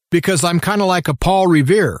 Because I'm kind of like a Paul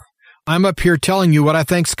Revere. I'm up here telling you what I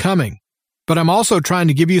think's coming, but I'm also trying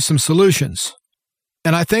to give you some solutions.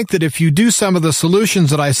 And I think that if you do some of the solutions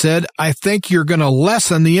that I said, I think you're going to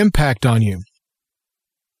lessen the impact on you.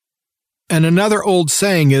 And another old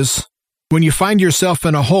saying is, when you find yourself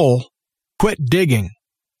in a hole, quit digging.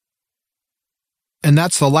 And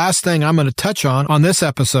that's the last thing I'm going to touch on this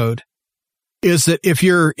episode, is that if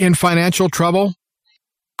you're in financial trouble,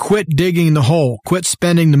 quit digging the hole. Quit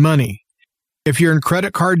spending the money. If you're in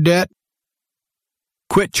credit card debt,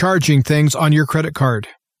 quit charging things on your credit card.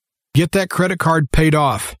 Get that credit card paid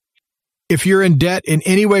off. If you're in debt in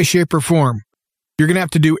any way, shape, or form, you're going to have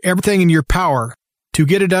to do everything in your power to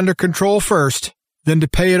get it under control first, then to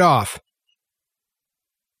pay it off.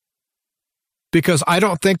 Because I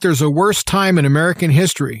don't think there's a worse time in American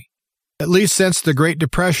history, at least since the Great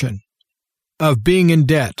Depression, of being in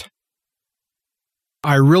debt.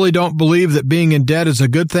 I really don't believe that being in debt is a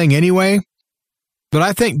good thing anyway, but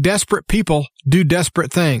I think desperate people do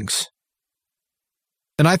desperate things.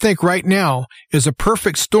 And I think right now is a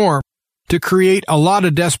perfect storm to create a lot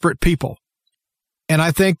of desperate people. And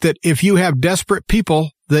I think that if you have desperate people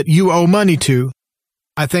that you owe money to,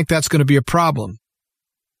 I think that's going to be a problem.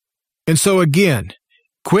 And so again,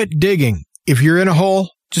 quit digging. If you're in a hole,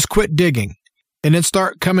 just quit digging and then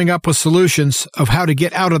start coming up with solutions of how to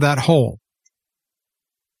get out of that hole.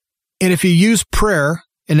 And if you use prayer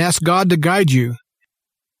and ask God to guide you,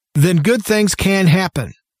 then good things can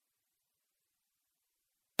happen.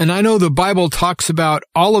 And I know the Bible talks about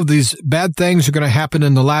all of these bad things are going to happen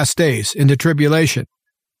in the last days, in the tribulation.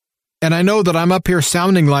 And I know that I'm up here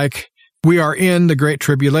sounding like we are in the Great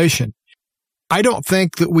Tribulation. I don't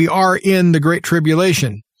think that we are in the Great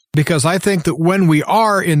Tribulation, because I think that when we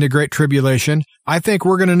are in the Great Tribulation, I think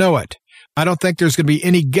we're going to know it. I don't think there's going to be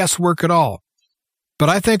any guesswork at all. But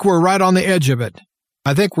I think we're right on the edge of it.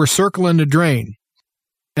 I think we're circling the drain.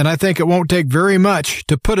 And I think it won't take very much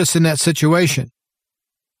to put us in that situation.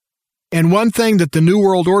 And one thing that the New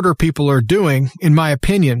World Order people are doing, in my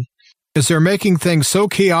opinion, is they're making things so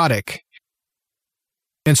chaotic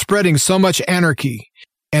and spreading so much anarchy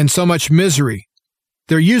and so much misery.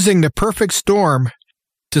 They're using the perfect storm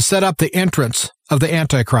to set up the entrance of the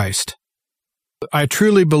Antichrist. I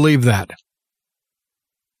truly believe that.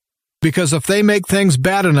 Because if they make things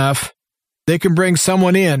bad enough, they can bring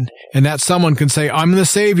someone in, and that someone can say, I'm the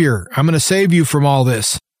Savior. I'm going to save you from all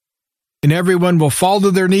this. And everyone will fall to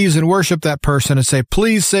their knees and worship that person and say,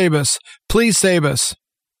 please save us. Please save us.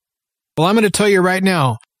 Well, I'm going to tell you right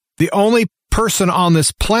now, the only person on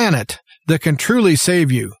this planet that can truly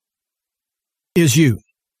save you is you.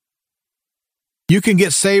 You can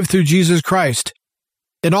get saved through Jesus Christ.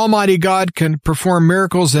 And Almighty God can perform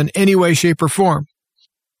miracles in any way, shape, or form.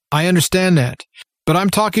 I understand that. But I'm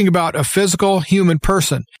talking about a physical human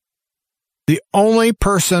person. The only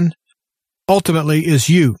person ultimately is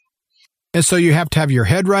you. And so you have to have your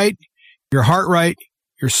head right, your heart right,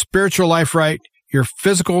 your spiritual life right, your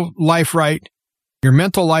physical life right, your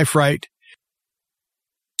mental life right.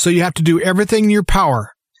 So you have to do everything in your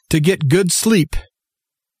power to get good sleep,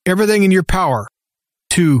 everything in your power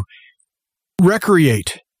to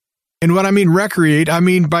recreate. And when I mean recreate, I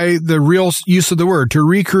mean by the real use of the word, to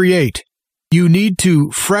recreate. You need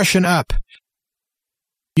to freshen up.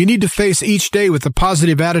 You need to face each day with a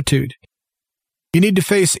positive attitude. You need to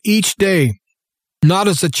face each day not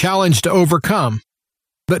as a challenge to overcome,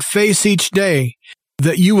 but face each day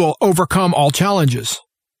that you will overcome all challenges.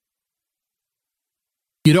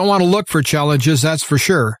 You don't want to look for challenges, that's for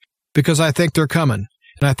sure, because I think they're coming,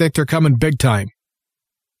 and I think they're coming big time.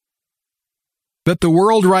 But the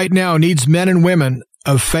world right now needs men and women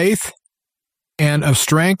of faith and of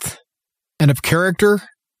strength and of character,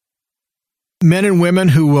 men and women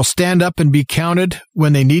who will stand up and be counted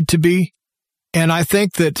when they need to be. And I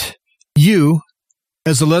think that you,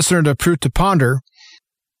 as a listener to Truth to Ponder,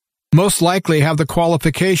 most likely have the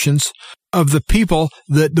qualifications of the people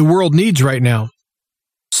that the world needs right now.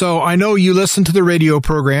 So I know you listen to the radio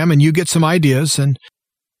program and you get some ideas, and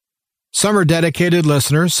some are dedicated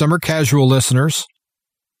listeners, some are casual listeners.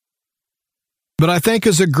 But I think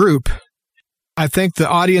as a group, I think the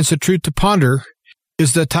audience of Truth to Ponder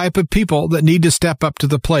is the type of people that need to step up to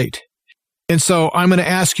the plate. And so I'm going to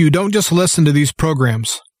ask you, don't just listen to these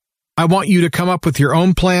programs. I want you to come up with your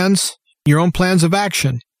own plans of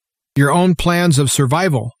action, your own plans of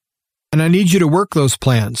survival. And I need you to work those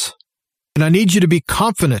plans. And I need you to be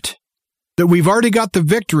confident that we've already got the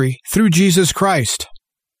victory through Jesus Christ.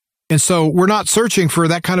 And so we're not searching for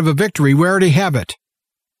that kind of a victory. We already have it.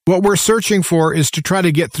 What we're searching for is to try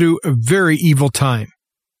to get through a very evil time.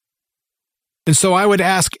 And so I would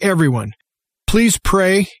ask everyone, please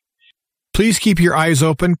pray. Please keep your eyes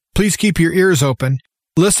open. Please keep your ears open.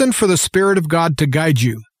 Listen for the Spirit of God to guide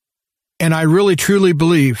you. And I really, truly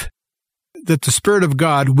believe that the Spirit of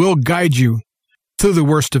God will guide you through the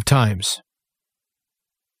worst of times.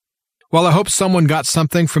 Well, I hope someone got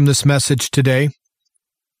something from this message today.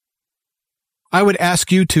 I would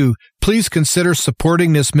ask you to please consider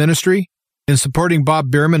supporting this ministry and supporting Bob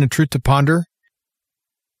Bierman and Truth to Ponder.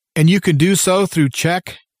 And you can do so through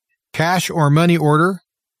check, cash or money order,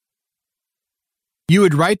 you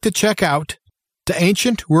would write the check out to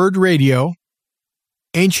Ancient Word Radio,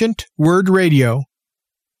 and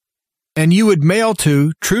you would mail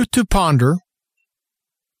to Truth to Ponder,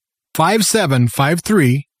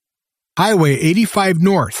 5753, Highway 85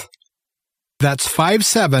 North. That's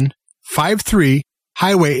 5753,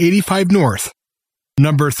 Highway 85 North,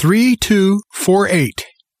 number 3248.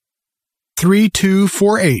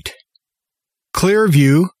 3248.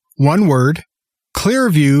 Clearview, one word,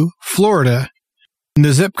 Clearview, Florida, and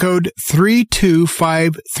the zip code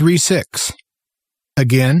 32536.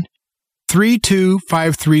 Again,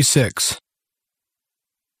 32536.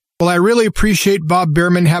 Well, I really appreciate Bob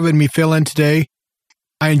Bierman having me fill in today.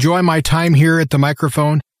 I enjoy my time here at the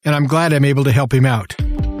microphone, and I'm glad I'm able to help him out.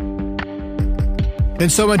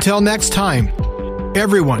 And so until next time,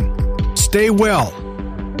 everyone, stay well.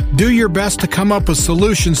 Do your best to come up with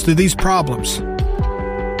solutions to these problems.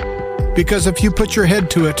 Because if you put your head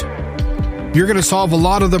to it, you're going to solve a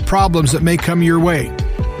lot of the problems that may come your way.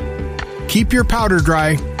 Keep your powder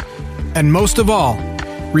dry, and most of all,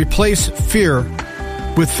 replace fear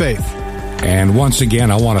with faith. And once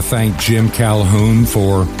again, I want to thank Jim Calhoun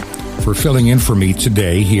for filling in for me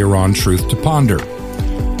today here on Truth to Ponder.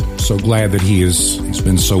 So glad that he's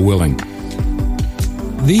been so willing.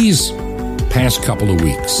 These past couple of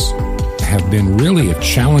weeks have been really a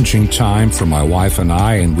challenging time for my wife and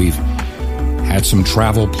I, and we've had some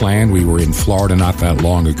travel planned. We were in Florida not that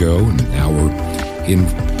long ago, and now we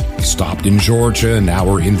stopped in Georgia, and now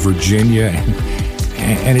we're in Virginia,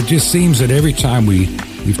 and it just seems that every time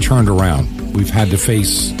we've turned around, we've had to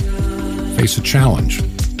face a challenge.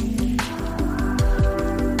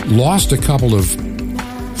 Lost a couple of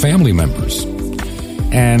family members,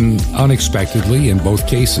 and unexpectedly, in both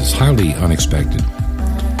cases, highly unexpected.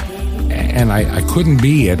 And I couldn't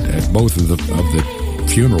be at both of the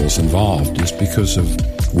funerals involved just because of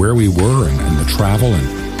where we were and the travel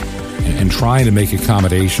and trying to make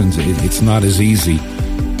accommodations. It's not as easy.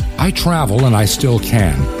 I travel, and I still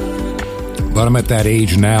can, but I'm at that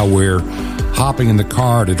age now where hopping in the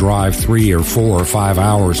car to drive 3 or 4 or 5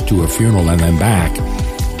 hours to a funeral and then back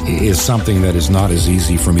is something that is not as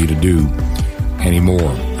easy for me to do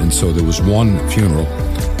anymore. And so there was one funeral.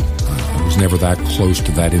 I was never that close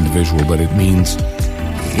to that individual, but it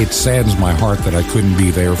saddens my heart that I couldn't be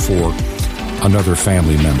there for another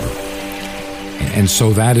family member. And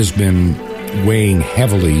so that has been weighing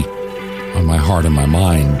heavily on my heart and my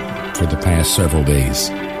mind for the past several days.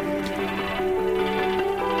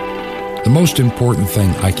 The most important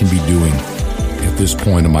thing I can be doing at this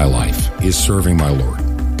point in my life is serving my Lord.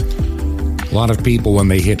 A lot of people, when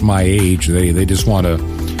they hit my age, they just want to,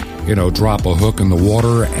 drop a hook in the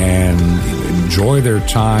water and enjoy their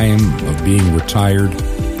time of being retired.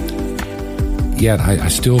 Yet I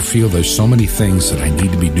still feel there's so many things that I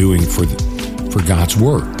need to be doing for God's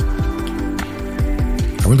Word.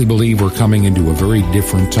 I really believe we're coming into a very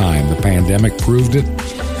different time. The pandemic proved it.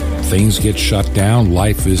 Things get shut down.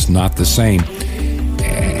 Life is not the same.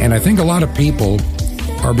 And I think a lot of people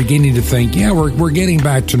are beginning to think, we're getting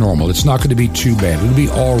back to normal. It's not going to be too bad. It'll be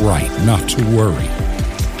all right, not to worry.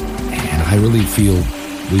 And I really feel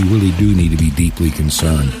we really do need to be deeply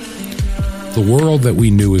concerned. The world that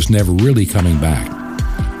we knew is never really coming back.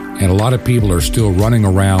 And a lot of people are still running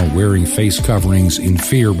around wearing face coverings in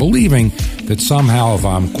fear, believing that somehow if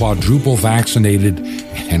I'm quadruple vaccinated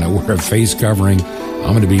and I wear a face covering,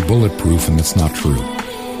 I'm going to be bulletproof, and that's not true.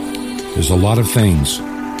 There's a lot of things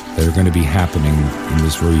that are going to be happening in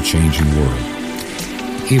this very changing world.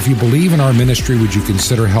 If you believe in our ministry, would you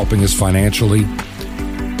consider helping us financially?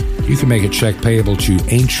 You can make a check payable to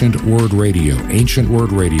Ancient Word Radio. Ancient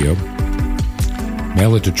Word Radio.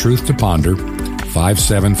 Mail it to Truth to Ponder,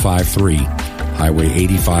 5753 Highway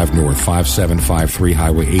 85 North, 5753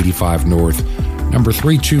 Highway 85 North, number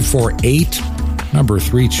 3248,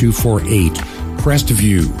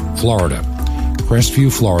 Crestview, Florida.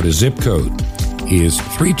 Crestview, Florida, zip code is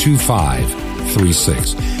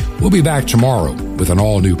 32536. We'll be back tomorrow with an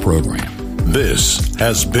all-new program. This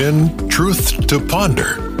has been Truth to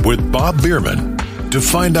Ponder with Bob Bierman. To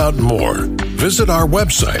find out more, visit our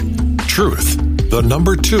website,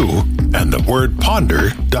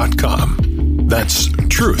 truth2ponder.com. That's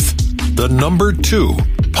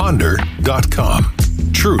truth2ponder.com.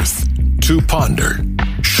 Truth to Ponder,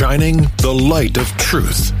 shining the light of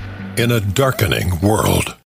truth in a darkening world.